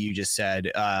sentiment that you just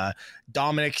said.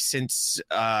 Dominic, since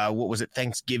what was it,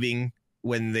 Thanksgiving,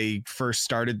 when they first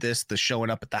started this, the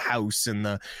showing up at the house and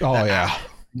the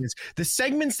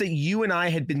segments that you and I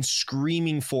had been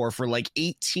screaming for like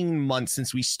 18 months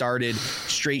since we started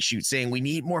Straight Shoot, saying we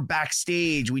need more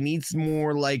backstage, we need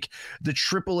more like the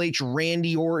Triple H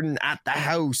Randy Orton at the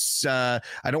house. I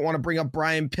don't want to bring up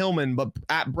Brian Pillman, but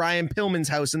at Brian Pillman's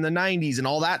house in the 90s and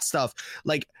all that stuff.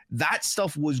 Like, that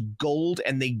stuff was gold,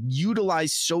 and they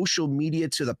utilized social media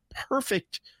to the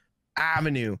perfect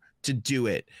avenue to do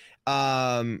it.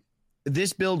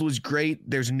 This build was great.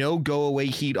 There's no go away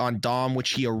heat on Dom, which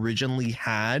he originally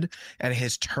had, and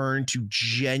has turned to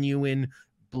genuine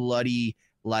bloody,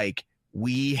 like,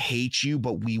 we hate you,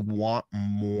 but we want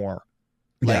more.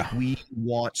 Like, we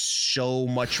want so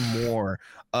much more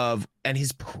of, and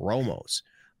his promos,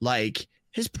 like,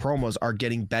 his promos are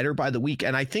getting better by the week.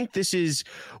 And I think this is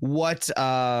what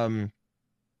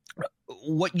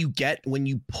you get when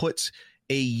you put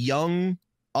a young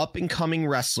up and coming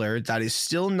wrestler that is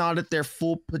still not at their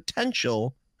full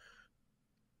potential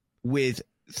with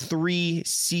 3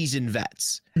 seasoned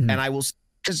vets. Mm-hmm. And I will,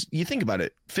 because you think about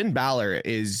it, Finn Balor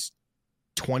is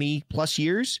 20 plus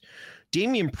years.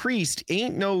 Damian Priest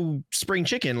ain't no spring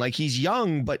chicken. Like, he's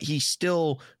young, but he's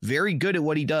still very good at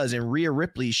what he does. And Rhea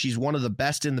Ripley, she's one of the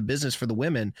best in the business for the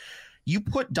women. You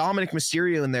put Dominic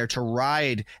Mysterio in there to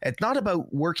ride. It's not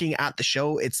about working at the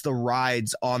show. It's the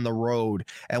rides on the road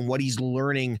and what he's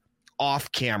learning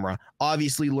off camera,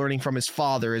 obviously learning from his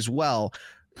father as well.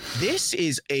 This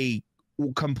is a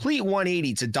complete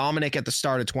 180 to Dominic at the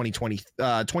start of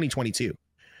 2022.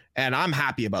 And I'm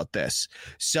happy about this.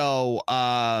 So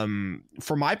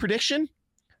for my prediction,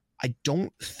 I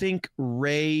don't think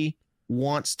Ray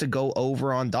wants to go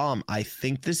over on Dom. I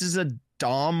think this is a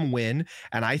Dom win,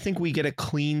 and I think we get a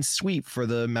clean sweep for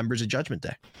the members of Judgment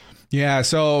Day. Yeah,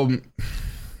 so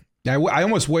I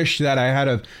almost wish that I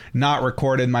had not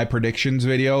recorded my predictions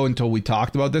video until we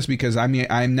talked about this, because I'm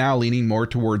now leaning more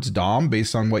towards Dom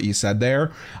based on what you said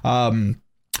there.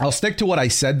 I'll stick to what I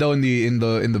said though in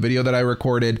the video that I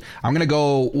recorded. I'm gonna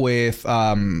go with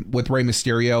Rey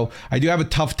Mysterio. I do have a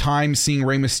tough time seeing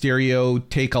Rey Mysterio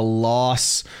take a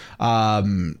loss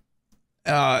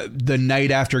the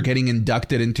night after getting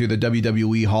inducted into the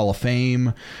WWE Hall of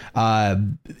Fame.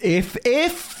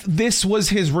 If this was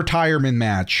his retirement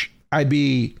match, I'd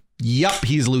be, yep,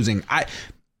 he's losing.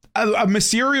 A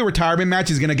Mysterio retirement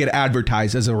match is going to get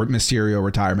advertised as a Mysterio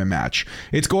retirement match.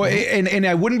 It's going, and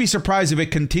I wouldn't be surprised if it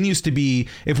continues to be,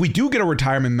 if we do get a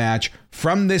retirement match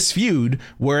from this feud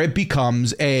where it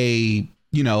becomes a,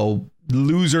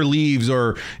 loser leaves,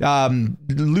 or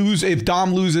if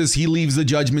Dom loses, he leaves the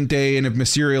Judgment Day, and if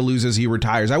Mysterio loses, he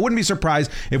retires. I wouldn't be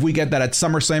surprised if we get that at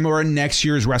SummerSlam or next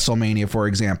year's WrestleMania, for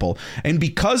example. And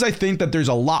because I think that there's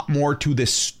a lot more to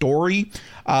this story,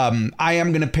 I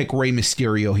am going to pick Rey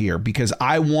Mysterio here because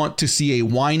I want to see a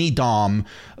whiny Dom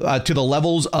to the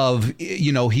levels of,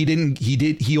 you know,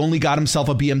 he only got himself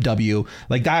a BMW.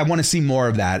 Like, I want to see more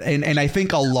of that. And I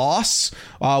think a loss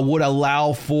would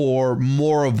allow for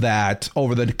more of that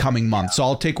over the coming months. So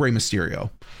I'll take Rey Mysterio.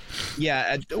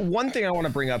 Yeah, one thing I want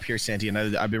to bring up here, Santi, and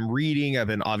I've been reading,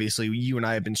 obviously you and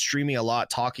I have been streaming a lot,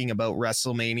 talking about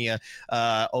WrestleMania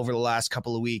over the last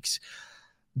couple of weeks.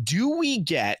 Do we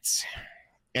get,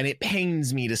 and it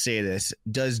pains me to say this,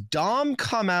 does Dom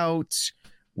come out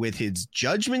with his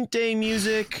Judgment Day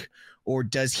music, or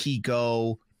does he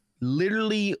go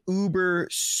literally uber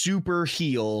super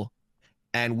heel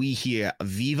and we hear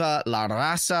Viva la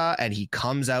Raza and he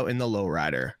comes out in the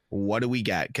lowrider? What do we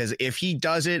get? Because if he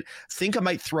does it, I think I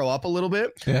might throw up a little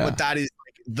bit, but that is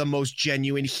like the most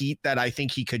genuine heat that I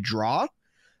think he could draw.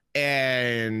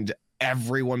 And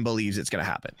everyone believes it's going to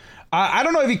happen. I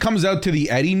don't know if he comes out to the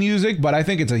Eddie music, but I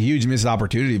think it's a huge missed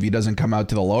opportunity if he doesn't come out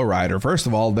to the lowrider. First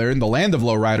of all, they're in the land of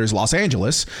lowriders, Los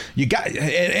Angeles. You got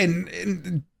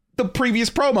and the previous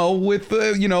promo with,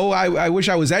 you know, I wish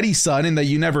I was Eddie's son and that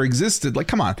you never existed. Like,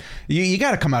 come on, you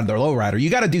got to come out of their lowrider. You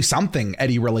got to do something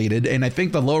Eddie related. And I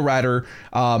think the lowrider,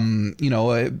 you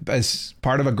know, as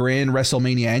part of a grand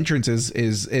WrestleMania entrance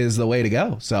is the way to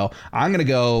go. So I'm going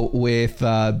to go with Rey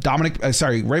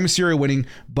Mysterio winning,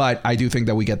 but I do think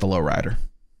that we get the lowrider.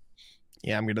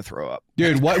 Yeah, I'm going to throw up.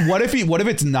 Dude, what if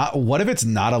it's not a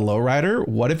lowrider?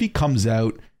 What if he comes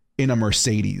out in a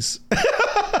Mercedes?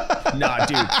 Nah,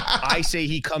 dude, I say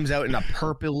he comes out in a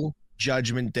purple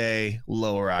Judgment Day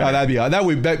lowrider. Oh, that'd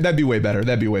be way better.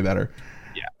 That'd be way better.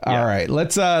 Yeah. All right,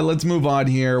 let's move on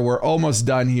here. We're almost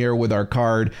done here with our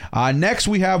card. Next,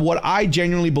 we have what I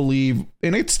genuinely believe,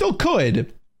 and it still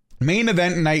could, main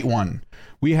event night one.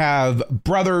 We have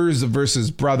brothers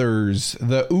versus brothers,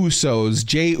 the Usos,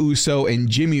 Jey Uso and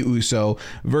Jimmy Uso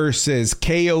versus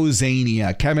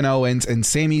KO-Zania, Kevin Owens and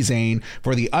Sami Zayn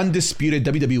for the undisputed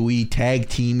WWE Tag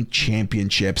Team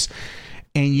Championships.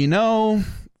 And you know,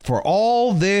 for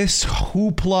all this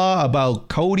hoopla about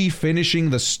Cody finishing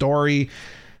the story,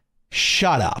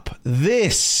 shut up.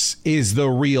 This is the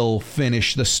real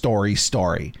finish the story.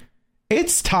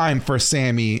 It's time for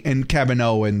Sami and Kevin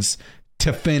Owens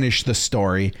to finish the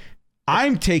story.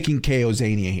 I'm taking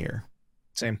KO-Zania here.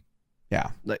 Same.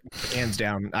 Yeah. Like, hands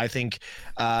down. I think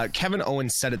Kevin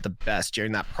Owens said it the best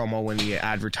during that promo when he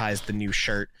advertised the new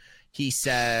shirt. He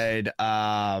said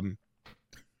the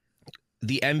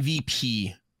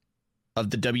MVP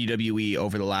of the WWE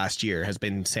over the last year has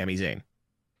been Sami Zayn.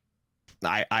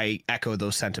 I echo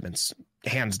those sentiments,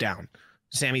 hands down.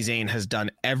 Sami Zayn has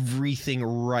done everything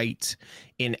right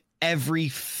in every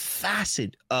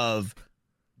facet of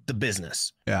the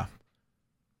business. Yeah.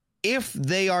 If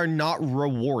they are not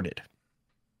rewarded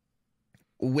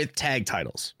with tag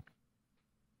titles,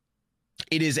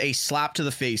 it is a slap to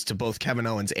the face to both Kevin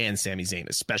Owens and Sami Zayn,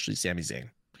 especially Sami Zayn.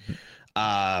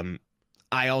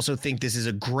 I also think this is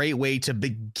a great way to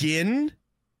begin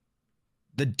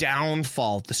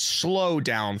the slow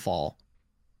downfall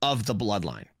of the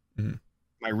bloodline. Mm-hmm.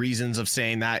 My reasons of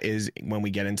saying that is when we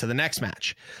get into the next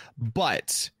match.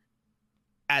 But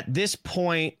at this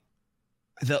point,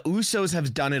 the Usos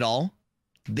have done it all.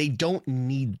 They don't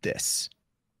need this.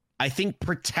 I think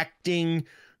protecting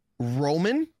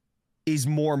Roman is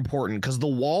more important because the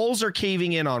walls are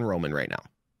caving in on Roman right now.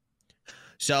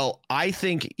 So I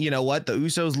think, you know what? The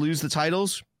Usos lose the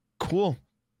titles. Cool.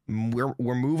 We're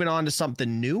moving on to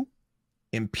something new.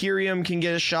 Imperium can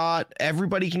get a shot.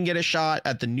 Everybody can get a shot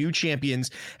at the new champions.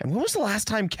 And when was the last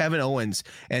time Kevin Owens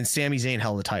and Sami Zayn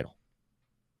held the title?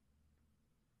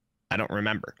 I don't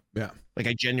remember. Yeah. Like,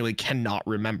 I genuinely cannot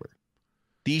remember.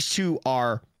 These two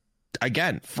are,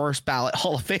 again, first ballot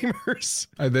Hall of Famers.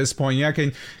 At this point, yeah.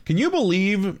 Can you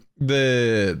believe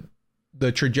the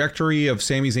trajectory of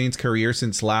Sami Zayn's career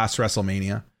since last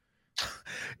WrestleMania?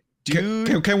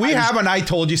 Dude, can we have an I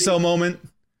told you so moment?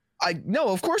 No,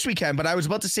 of course we can, but I was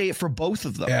about to say it for both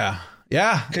of them.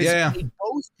 Yeah. They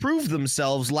both proved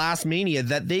themselves last Mania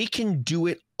that they can do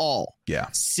it all. Yeah.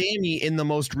 Sammy in the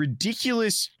most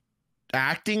ridiculous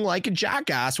acting like a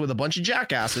jackass with a bunch of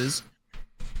jackasses,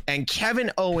 and Kevin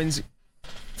Owens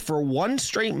for one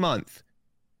straight month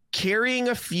carrying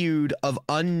a feud of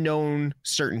unknown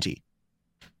certainty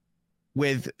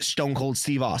with Stone Cold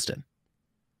Steve Austin.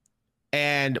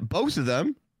 And both of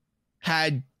them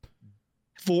had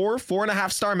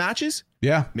 4.5 star matches.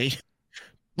 Yeah. Maybe,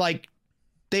 like,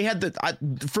 they had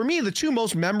for me, the two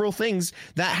most memorable things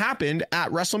that happened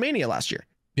at WrestleMania last year.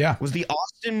 Yeah. Was the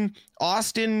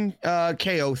Austin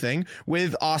KO thing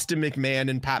with Austin McMahon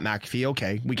and Pat McAfee.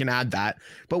 Okay, we can add that.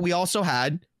 But we also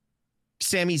had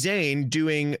Sami Zayn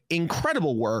doing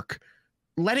incredible work,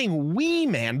 letting Wee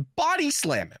Man body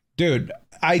slam him. Dude,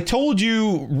 I told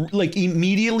you, like,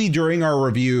 immediately during our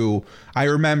review, I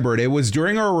remembered it was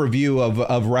during our review of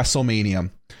WrestleMania.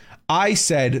 I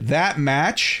said that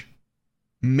match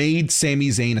made Sami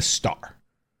Zayn a star.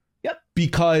 Yep.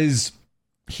 Because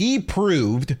he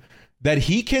proved that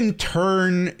he can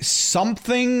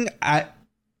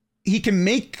he can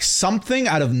make something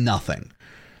out of nothing.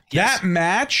 Yes. That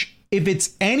match, if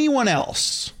it's anyone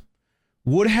else,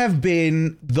 would have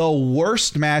been the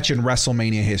worst match in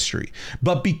WrestleMania history.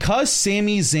 But because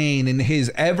Sami Zayn and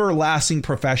his everlasting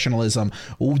professionalism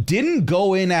didn't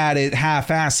go in at it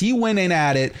half-ass, he went in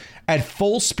at it at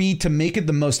full speed to make it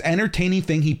the most entertaining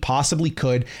thing he possibly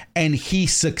could, and he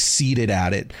succeeded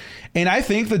at it. And I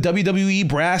think the WWE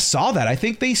brass saw that. I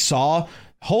think they saw,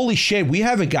 holy shit, we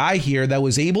have a guy here that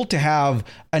was able to have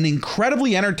an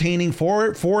incredibly entertaining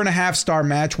 4.5 star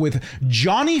match with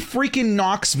Johnny freaking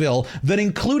Knoxville that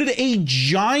included a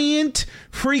giant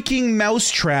freaking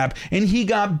mousetrap, and he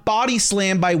got body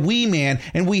slammed by Wee Man,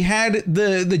 and we had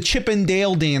the Chip and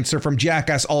Dale dancer from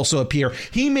Jackass also appear.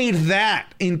 He made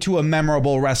that into a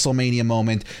memorable WrestleMania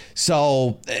moment.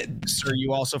 So, sir,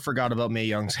 you also forgot about Mae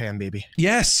Young's hand baby.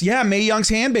 Yes, yeah, Mae Young's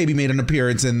hand baby made an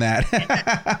appearance in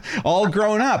that. All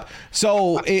grown up.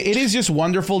 So it is just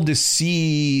wonderful to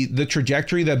see the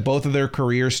trajectory that both of their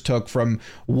careers took, from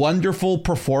wonderful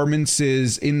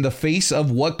performances in the face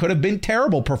of what could have been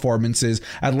terrible performances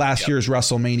at last year's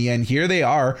WrestleMania. And here they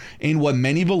are in what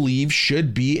many believe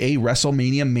should be a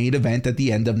WrestleMania main event at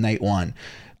the end of night one.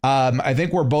 I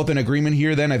think we're both in agreement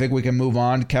here then. I think we can move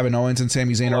on. Kevin Owens and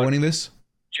Sami Zayn are winning this.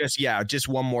 Just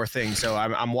one more thing. So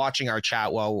I'm watching our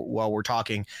chat while we're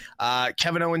talking.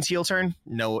 Kevin Owens heel turn?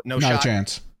 No Not shot. a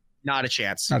chance. Not a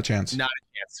chance. Not a chance. Not a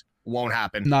chance. Won't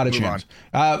happen. Not a chance.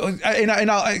 And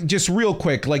I'll just real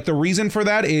quick, like, the reason for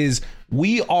that is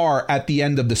we are at the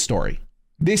end of the story.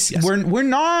 This yes. we're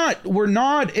not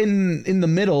in the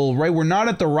middle, right? We're not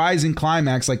at the rising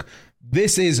climax. Like,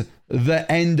 this is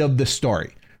the end of the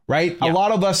story. Right. Yeah. A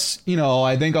lot of us,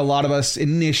 I think a lot of us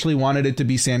initially wanted it to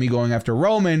be Sami going after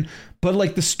Roman. But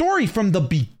like, the story from the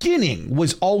beginning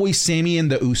was always Sami and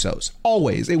the Usos.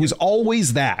 Always. It was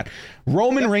always that.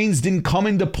 Roman Reigns didn't come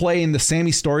into play in the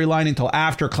Sami storyline until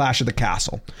after Clash of the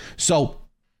Castle. So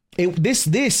this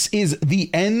is the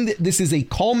end. This is a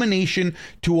culmination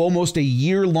to almost a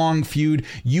year-long feud.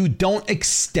 You don't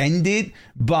extend it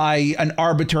by an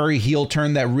arbitrary heel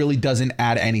turn that really doesn't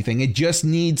add anything. It just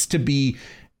needs to be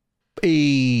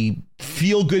a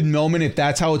feel-good moment, if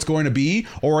that's how it's going to be,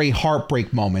 or a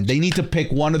heartbreak moment. They need to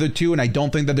pick one of the two, and I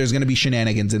don't think that there's going to be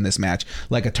shenanigans in this match,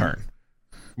 like a turn.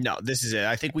 No, this is it.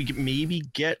 I think we could maybe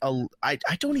get I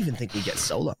don't even think we get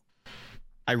Solo.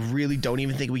 I really don't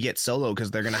even think we get Solo,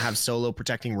 because they're going to have Solo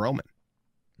protecting Roman.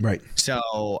 Right.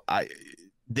 So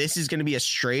this is going to be a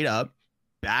straight up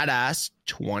badass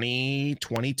 20,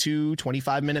 22,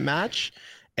 25 minute match,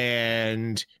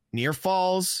 and near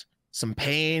falls, some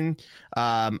pain.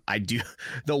 The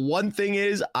one thing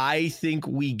is, I think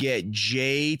we get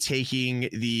Jay taking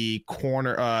the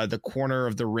corner of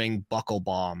the ring buckle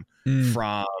bomb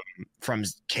from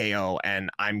KO, and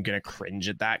I'm gonna cringe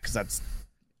at that because that's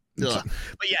ugh.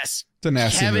 But yes, it's a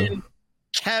nasty move.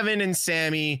 Kevin and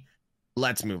Sami,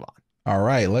 let's move on. All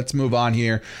right, let's move on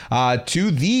here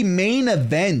to the main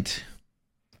event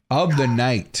of the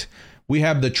night. We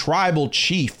have the Tribal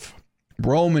Chief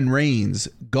Roman Reigns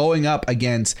going up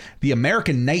against the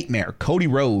American Nightmare, Cody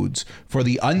Rhodes, for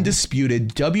the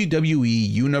undisputed WWE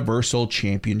Universal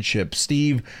Championship.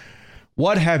 Steve,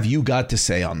 what have you got to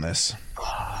say on this?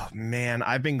 Oh, man,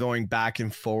 I've been going back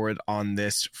and forward on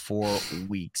this for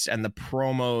weeks, and the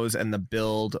promos and the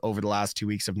build over the last 2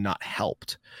 weeks have not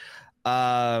helped.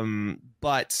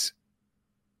 But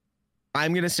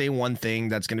I'm going to say one thing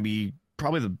that's going to be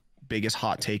probably the biggest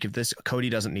hot take of this. Cody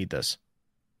doesn't need this.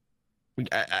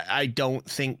 I don't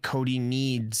think Cody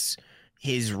needs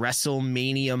his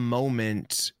WrestleMania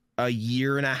moment a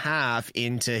year and a half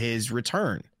into his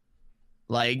return.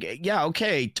 Like, yeah,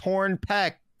 okay, torn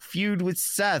pec, feud with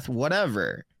Seth,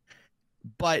 whatever.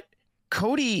 But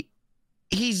Cody,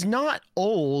 he's not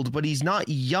old, but he's not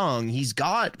young. He's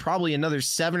got probably another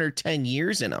 7 or 10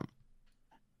 years in him.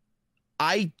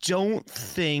 I don't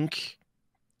think,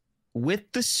 with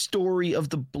the story of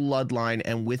the bloodline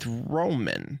and with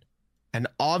Roman, and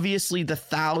obviously the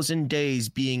 1,000 days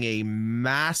being a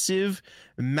massive,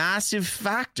 massive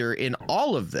factor in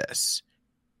all of this,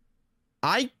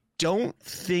 I don't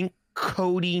think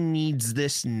Cody needs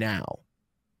this now.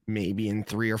 Maybe in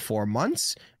 3 or 4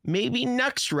 months, maybe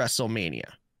next WrestleMania.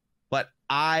 But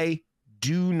I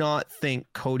do not think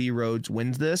Cody Rhodes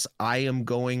wins this. I am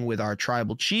going with our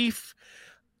tribal chief.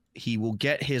 He will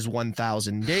get his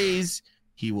 1,000 days.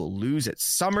 He will lose at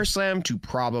SummerSlam to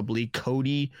probably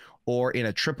Cody or in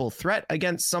a triple threat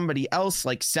against somebody else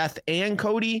like Seth and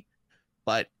Cody.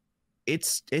 But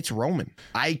it's Roman.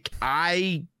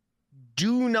 I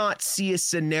do not see a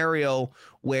scenario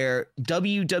where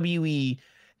WWE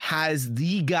has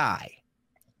the guy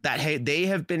that they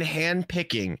have been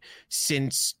handpicking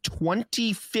since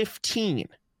 2015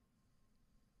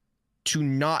 to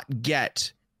not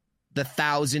get the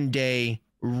 1,000-day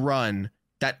run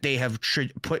that they have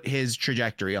put his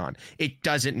trajectory on. It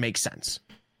doesn't make sense.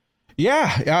 Yeah.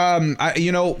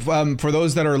 For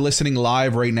those that are listening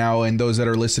live right now and those that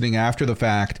are listening after the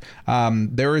fact,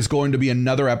 there is going to be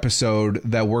another episode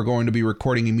that we're going to be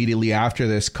recording immediately after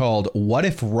this called What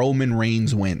If Roman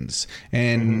Reigns Wins?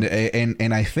 And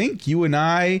I think you and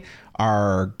I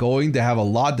are going to have a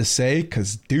lot to say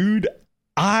because, dude,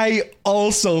 I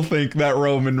also think that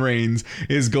Roman Reigns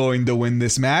is going to win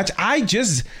this match. I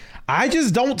just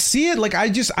don't see it. Like,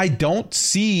 I don't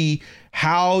see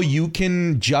how you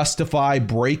can justify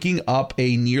breaking up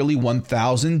a nearly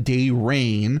 1,000-day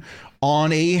reign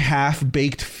on a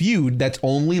half-baked feud that's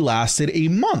only lasted a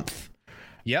month.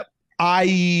 Yep.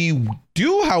 I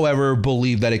do, however,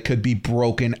 believe that it could be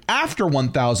broken after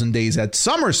 1,000 days at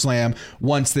SummerSlam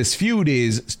once this feud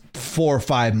is 4 or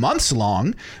 5 months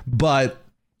long, but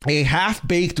a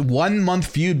half-baked 1 month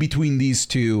feud between these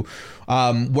two,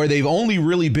 where they've only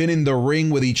really been in the ring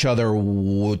with each other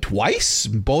twice.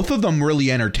 Both of them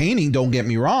really entertaining, don't get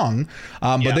me wrong.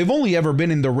 But they've only ever been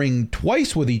in the ring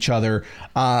twice with each other.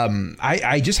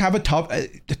 I just have a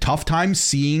tough time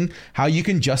seeing how you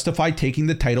can justify taking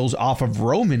the titles off of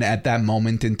Roman at that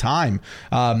moment in time.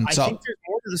 I think there's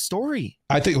more to the story.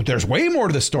 I think there's way more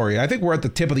to the story. I think we're at the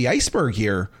tip of the iceberg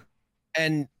here.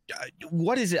 And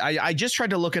what is it? I just tried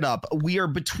to look it up. We are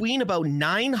between about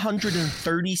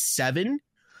 937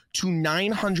 to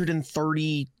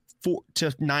 934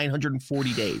 to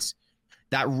 940 days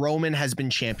that Roman has been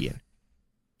champion.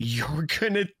 You're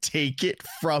going to take it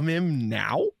from him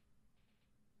now?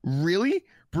 Really?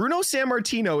 Bruno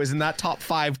Sammartino is in that top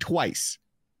 5 twice.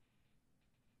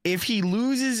 If he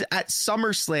loses at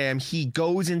SummerSlam, he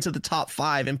goes into the top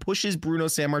 5 and pushes Bruno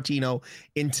Sammartino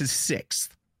into 6th.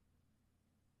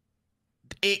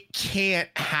 It can't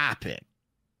happen.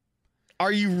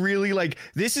 Are you really like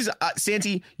this is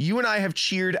Santi, you and I have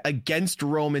cheered against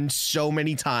Roman so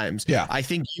many times. Yeah. I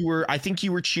think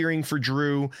you were cheering for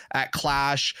Drew at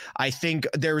Clash. I think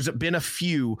there's been a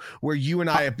few where you and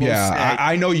I have both said,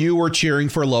 I know you were cheering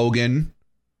for Logan.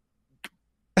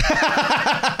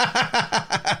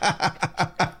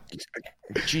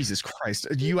 Jesus Christ.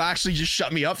 You actually just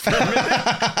shut me up for a minute.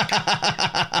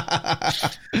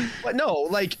 But no,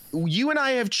 like you and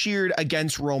I have cheered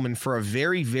against Roman for a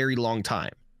very, very long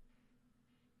time.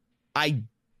 I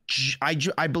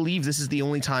believe this is the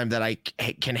only time that I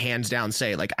can hands down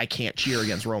say like I can't cheer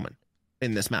against Roman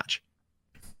in this match.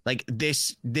 Like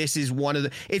this is one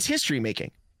of it's history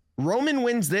making. Roman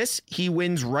wins this, he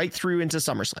wins right through into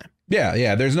SummerSlam.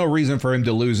 Yeah. There's no reason for him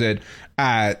to lose it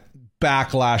at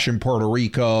Backlash in Puerto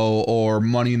Rico or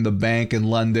Money in the Bank in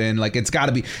London. Like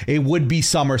it would be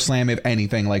SummerSlam if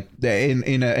anything, like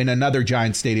in another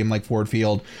giant stadium like Ford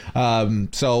Field.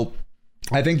 So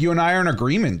I think you and I are in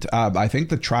agreement. I think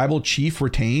the tribal chief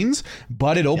retains,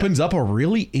 but it opens up a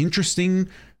really interesting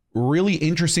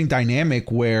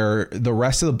dynamic where the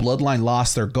rest of the bloodline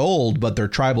lost their gold, but their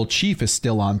tribal chief is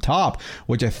still on top,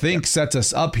 which I think sets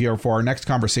us up here for our next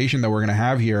conversation that we're going to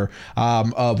have here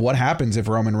of what happens if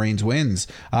Roman Reigns wins.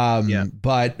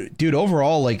 But dude,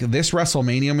 overall, like this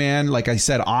WrestleMania, man, like I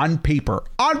said, on paper,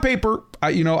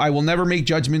 I will never make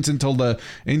judgments until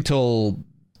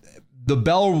the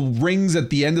bell rings at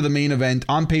the end of the main event.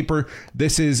 On paper,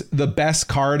 this is the best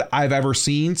card I've ever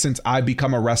seen since I've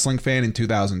become a wrestling fan in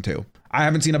 2002. I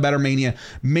haven't seen a better Mania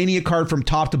card from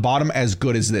top to bottom as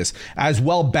good as this. As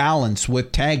well balanced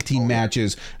with tag team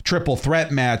matches, triple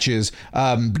threat matches,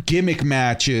 gimmick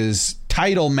matches,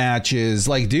 title matches.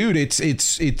 Like, dude, it's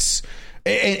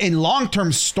in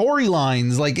long-term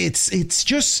storylines. Like, it's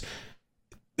just...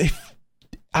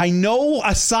 I know,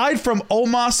 aside from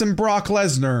Omos and Brock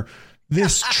Lesnar,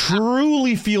 this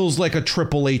truly feels like a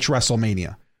Triple H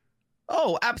WrestleMania.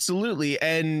 Oh, absolutely.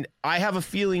 And I have a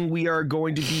feeling we are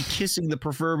going to be kissing the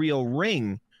proverbial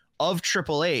ring of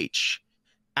Triple H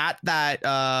at that.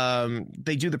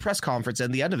 They do the press conference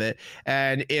at the end of it.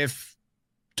 And if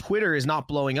Twitter is not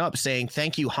blowing up saying,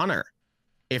 thank you, Hunter,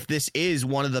 If this is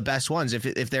one of the best ones,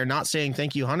 if they're not saying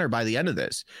thank you, Hunter, by the end of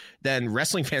this, then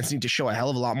wrestling fans need to show a hell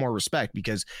of a lot more respect,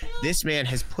 because this man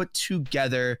has put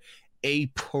together a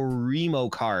primo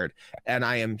card, and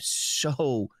I am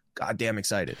so goddamn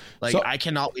excited. Like, I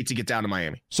cannot wait to get down to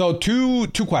Miami. So two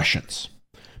questions.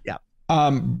 Yeah.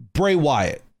 Bray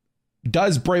Wyatt.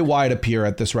 Does Bray Wyatt appear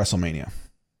at this WrestleMania?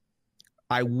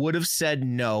 I would have said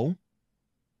no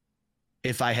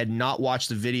if I had not watched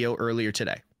the video earlier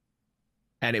today.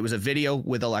 And it was a video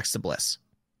with Alexa Bliss.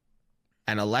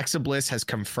 And Alexa Bliss has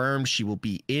confirmed she will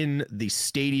be in the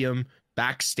stadium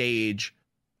backstage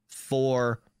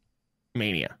for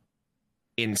Mania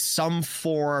in some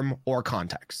form or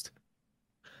context.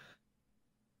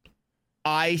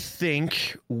 I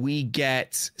think we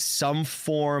get some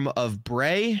form of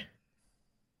Bray,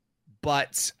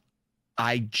 but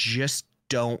I just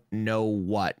don't know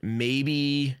what.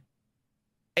 Maybe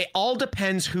it all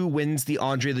depends who wins the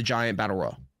Andre the Giant Battle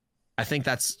Royal. I think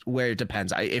that's where it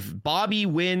depends. If Bobby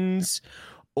wins,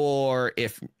 or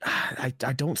if I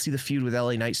don't see the feud with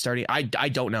LA Knight starting. I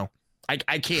don't know.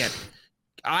 I can't.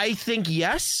 I think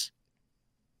yes.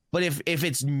 But if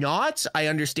it's not, I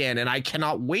understand. And I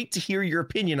cannot wait to hear your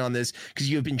opinion on this, because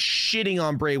you have been shitting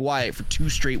on Bray Wyatt for 2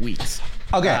 straight weeks.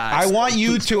 Okay, I want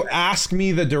you to ask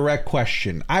me the direct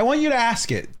question. I want you to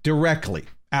ask it directly.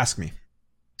 Ask me.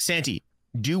 Santi,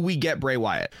 do we get Bray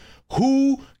Wyatt?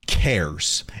 Who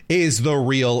cares is the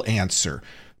real answer.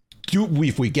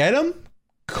 If we get him,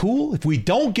 cool. If we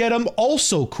don't get him,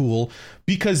 also cool,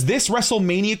 because this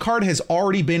WrestleMania card has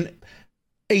already been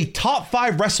a top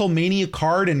 5 WrestleMania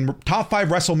card and top 5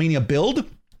 WrestleMania build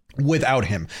without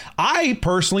him. I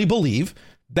personally believe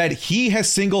that he has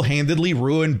single-handedly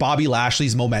ruined Bobby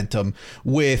Lashley's momentum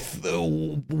with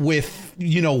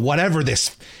whatever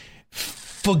this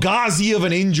fugazi of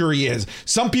an injury is.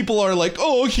 Some people are like,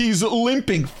 oh, he's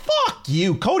limping. Fuck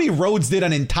you. Cody Rhodes did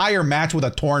an entire match with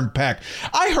a torn pec.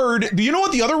 I heard, do you know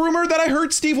what the other rumor that I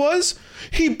heard, Steve, was?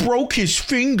 He broke his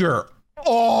finger.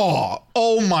 Oh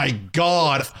my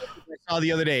God. I saw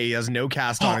the other day he has no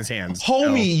cast on his hands.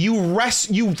 Homie,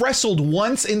 you wrestled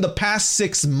once in the past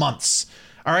 6 months.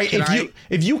 All right.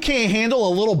 If you can't handle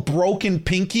a little broken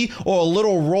pinky or a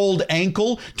little rolled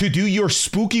ankle to do your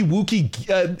spooky wookie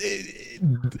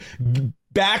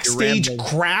backstage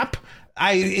crap,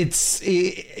 I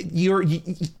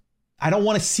don't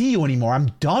want to see you anymore. I'm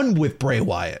done with Bray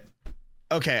Wyatt.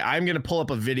 Okay, I'm going to pull up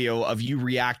a video of you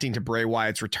reacting to Bray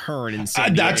Wyatt's return in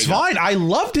San Diego. That's fine. I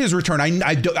loved his return.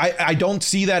 I don't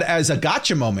see that as a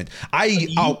gotcha moment. I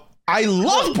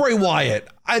love Bray Wyatt.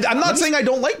 I'm not saying I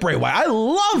don't like Bray Wyatt. I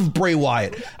love Bray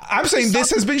Wyatt. I'm saying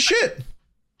this has been shit.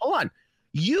 Hold on.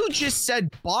 You just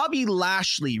said Bobby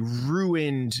Lashley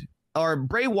ruined, or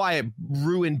Bray Wyatt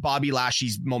ruined Bobby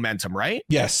Lashley's momentum, right?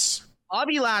 Yes.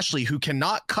 Bobby Lashley, who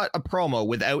cannot cut a promo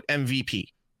without MVP.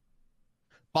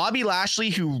 Bobby Lashley,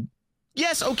 who,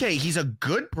 yes, okay, he's a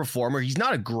good performer. He's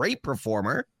not a great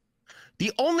performer.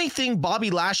 The only thing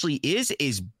Bobby Lashley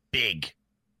is big.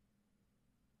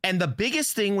 And the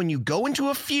biggest thing when you go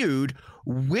into a feud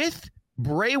with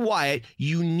Bray Wyatt,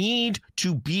 you need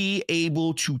to be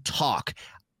able to talk.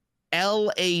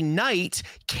 LA Knight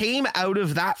came out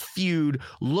of that feud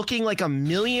looking like $1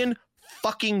 million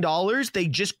fucking dollars. They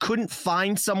just couldn't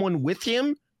find someone with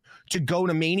him to go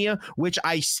to Mania, which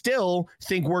I still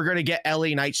think we're going to get LA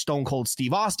Knight Stone Cold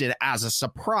Steve Austin as a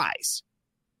surprise,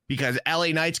 because LA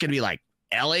Knight's going to be like,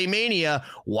 LA Mania,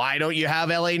 why don't you have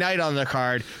LA Knight on the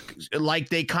card? Like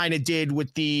they kind of did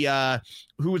with the,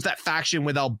 who was that faction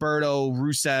with Alberto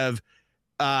Rusev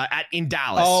in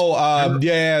Dallas?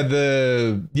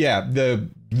 The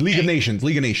League of Nations.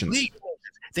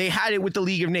 They had it with the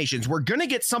League of Nations. We're going to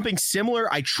get something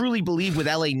similar, I truly believe, with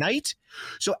LA Knight.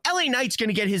 So LA Knight's going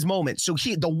to get his moment. So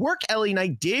the work LA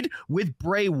Knight did with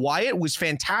Bray Wyatt was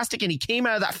fantastic, and he came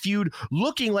out of that feud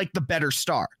looking like the better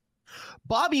star.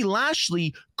 Bobby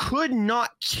Lashley could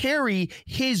not carry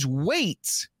his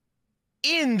weight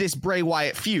in this Bray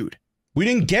Wyatt feud. We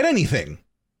didn't get anything.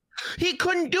 He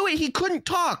couldn't do it. He couldn't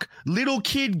talk. Little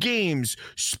kid games,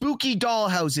 spooky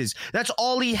dollhouses. That's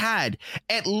all he had.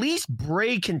 At least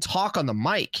Bray can talk on the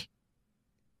mic.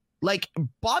 Like,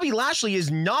 Bobby Lashley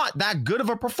is not that good of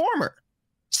a performer.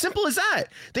 Simple as that.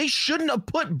 They shouldn't have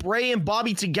put Bray and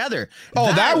Bobby together.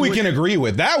 Oh, that we can agree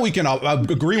with. That we can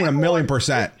agree with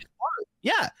 1,000,000%.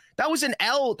 Yeah, that was an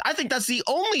L. I think that's the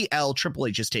only L Triple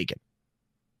H has taken.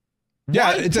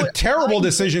 Yeah, it's a terrible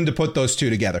decision to put those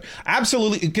two together.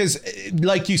 Absolutely, because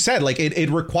like you said, like it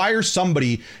requires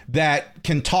somebody that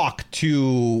can talk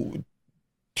to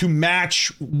to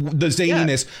match the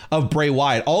zaniness of Bray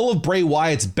Wyatt. All of Bray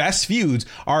Wyatt's best feuds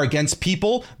are against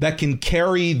people that can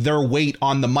carry their weight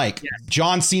on the mic. Yes.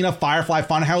 John Cena, Firefly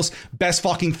Funhouse, best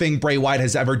fucking thing Bray Wyatt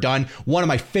has ever done. One of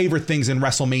my favorite things in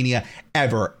WrestleMania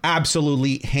ever.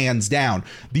 Absolutely hands down.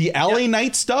 The LA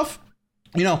Knight stuff,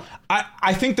 you know,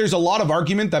 I think there's a lot of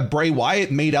argument that Bray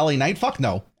Wyatt made LA Knight. Fuck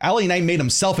no. LA Knight made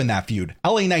himself in that feud.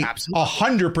 LA Knight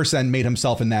 100% made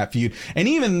himself in that feud. And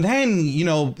even then, you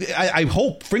know, I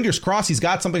hope, fingers crossed, he's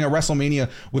got something at WrestleMania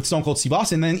with Stone Cold Steve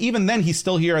Austin. And then even then, he's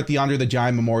still here at the Andre the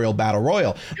Giant Memorial Battle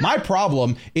Royal. My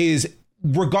problem is,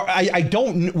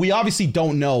 we obviously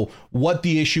don't know what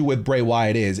the issue with Bray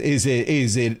Wyatt is. Is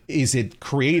it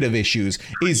creative issues?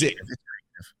 Is it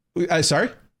sorry?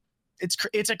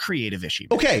 It's a creative issue.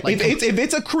 Okay, like, if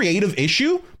it's a creative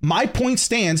issue, my point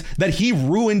stands that he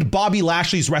ruined Bobby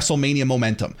Lashley's WrestleMania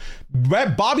momentum.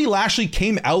 Bobby Lashley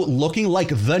came out looking like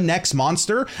the next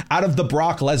monster out of the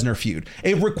Brock Lesnar feud.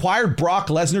 It required Brock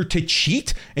Lesnar to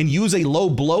cheat and use a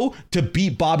low blow to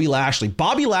beat Bobby Lashley.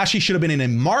 Bobby Lashley should have been in a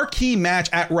marquee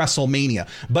match at WrestleMania.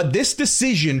 But this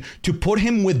decision to put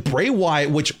him with Bray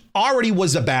Wyatt, which already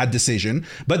was a bad decision,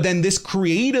 but then this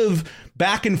creative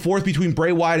back and forth between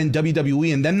Bray Wyatt and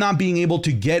WWE and them not being able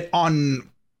to get on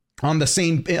the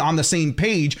same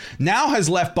page now has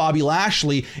left Bobby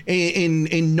Lashley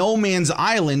in no man's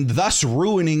island, thus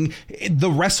ruining the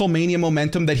WrestleMania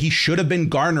momentum that he should have been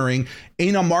garnering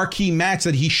in a marquee match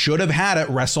that he should have had at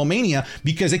WrestleMania,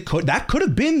 because that could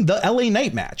have been the LA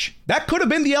Knight match. That could have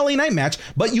been the LA Knight match,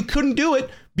 but you couldn't do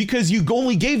it because you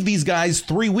only gave these guys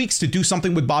 3 weeks to do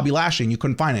something with Bobby Lashley and you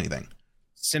couldn't find anything.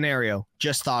 Scenario,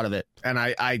 just thought of it, and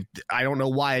I don't know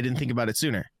why I didn't think about it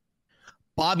sooner.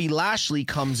 Bobby Lashley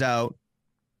comes out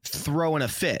throwing a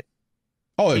fit.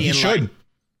 Oh, he should.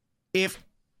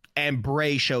 And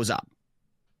Bray shows up.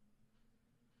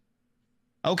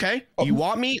 Okay, you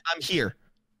want me? I'm here.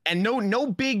 And no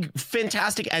big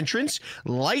fantastic entrance.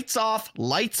 Lights off,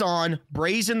 lights on.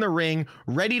 Bray's in the ring,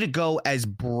 ready to go as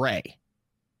Bray.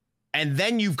 And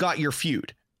then you've got your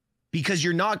feud. Because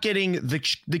you're not getting the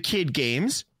kid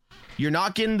games. You're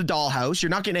not getting the dollhouse. You're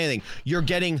not getting anything. You're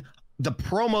getting the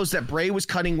promos that Bray was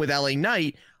cutting with LA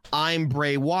Knight. I'm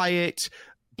Bray Wyatt,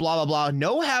 blah, blah, blah.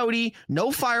 No howdy,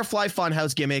 no Firefly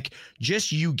Funhouse gimmick.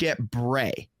 Just you get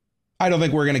Bray. I don't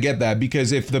think we're going to get that,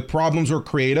 because if the problems were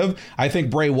creative, I think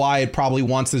Bray Wyatt probably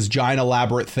wants this giant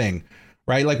elaborate thing,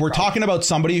 right? Like, we're talking about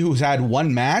somebody who's had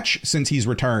one match since he's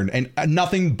returned and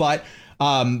nothing but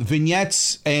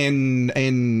vignettes and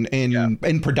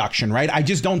production, right? I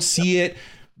just don't see it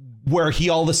where he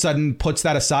all of a sudden puts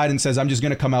that aside and says, I'm just going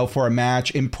to come out for a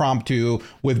match impromptu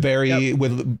with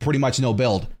with pretty much no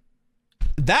build.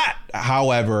 That,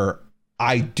 however,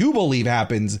 I do believe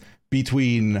happens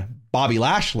between Bobby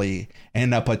Lashley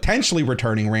and a potentially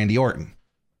returning Randy Orton.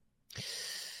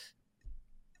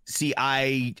 See,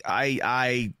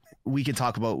 we could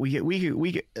talk about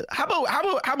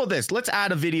how about this? Let's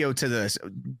add a video to this.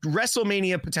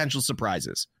 WrestleMania potential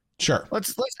surprises. Sure.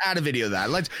 Let's add a video of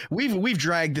that. We've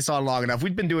dragged this on long enough.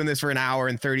 We've been doing this for an hour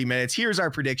and 30 minutes. Here's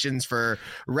our predictions for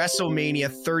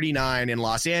WrestleMania 39 in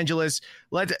Los Angeles.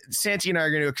 Santi and I are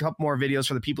going to do a couple more videos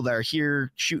for the people that are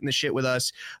here shooting the shit with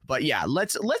us. But yeah,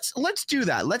 let's do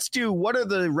that. Let's do, what are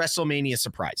the WrestleMania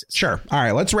surprises? Sure. All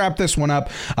right, let's wrap this one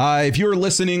up. If you're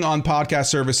listening on podcast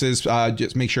services,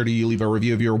 just make sure you leave a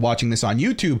review. If you're watching this on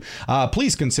YouTube,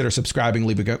 please consider subscribing,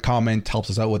 leave a comment,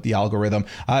 helps us out with the algorithm.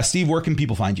 Steve, where can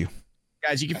people find you?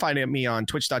 Guys, you can find me on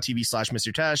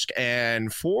twitch.tv/Mr. Tesh,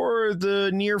 and for the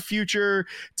near future,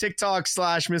 TikTok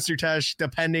 /Mr. Tesh,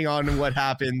 depending on what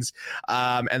happens.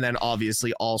 And then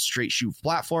obviously all Straight Shoot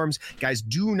platforms. Guys,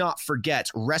 do not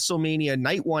forget WrestleMania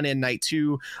Night 1 and Night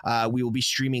 2. We will be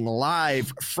streaming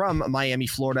live from Miami,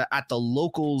 Florida at the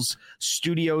Locals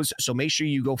Studios. So make sure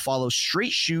you go follow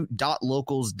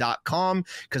straightshoot.locals.com,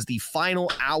 because the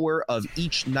final hour of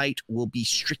each night will be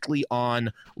strictly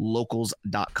on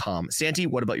locals.com. Santi,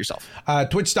 what about yourself?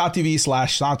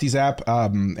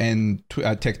 Twitch.tv/SantiZap and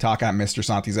TikTok at Mr.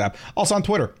 SantiZap. Also on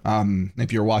Twitter.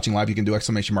 If you're watching live, you can do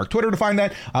 !Twitter to find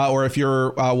that. Or if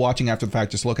you're watching after the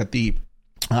fact, just look at the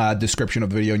description of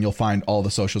the video and you'll find all the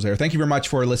socials there. Thank you very much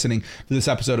for listening to this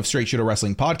episode of Straight Shooter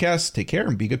Wrestling Podcast. Take care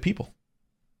and be good people.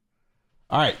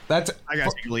 All right, that's I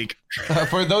got to leak.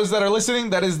 For those that are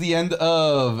listening, that is the end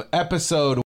of episode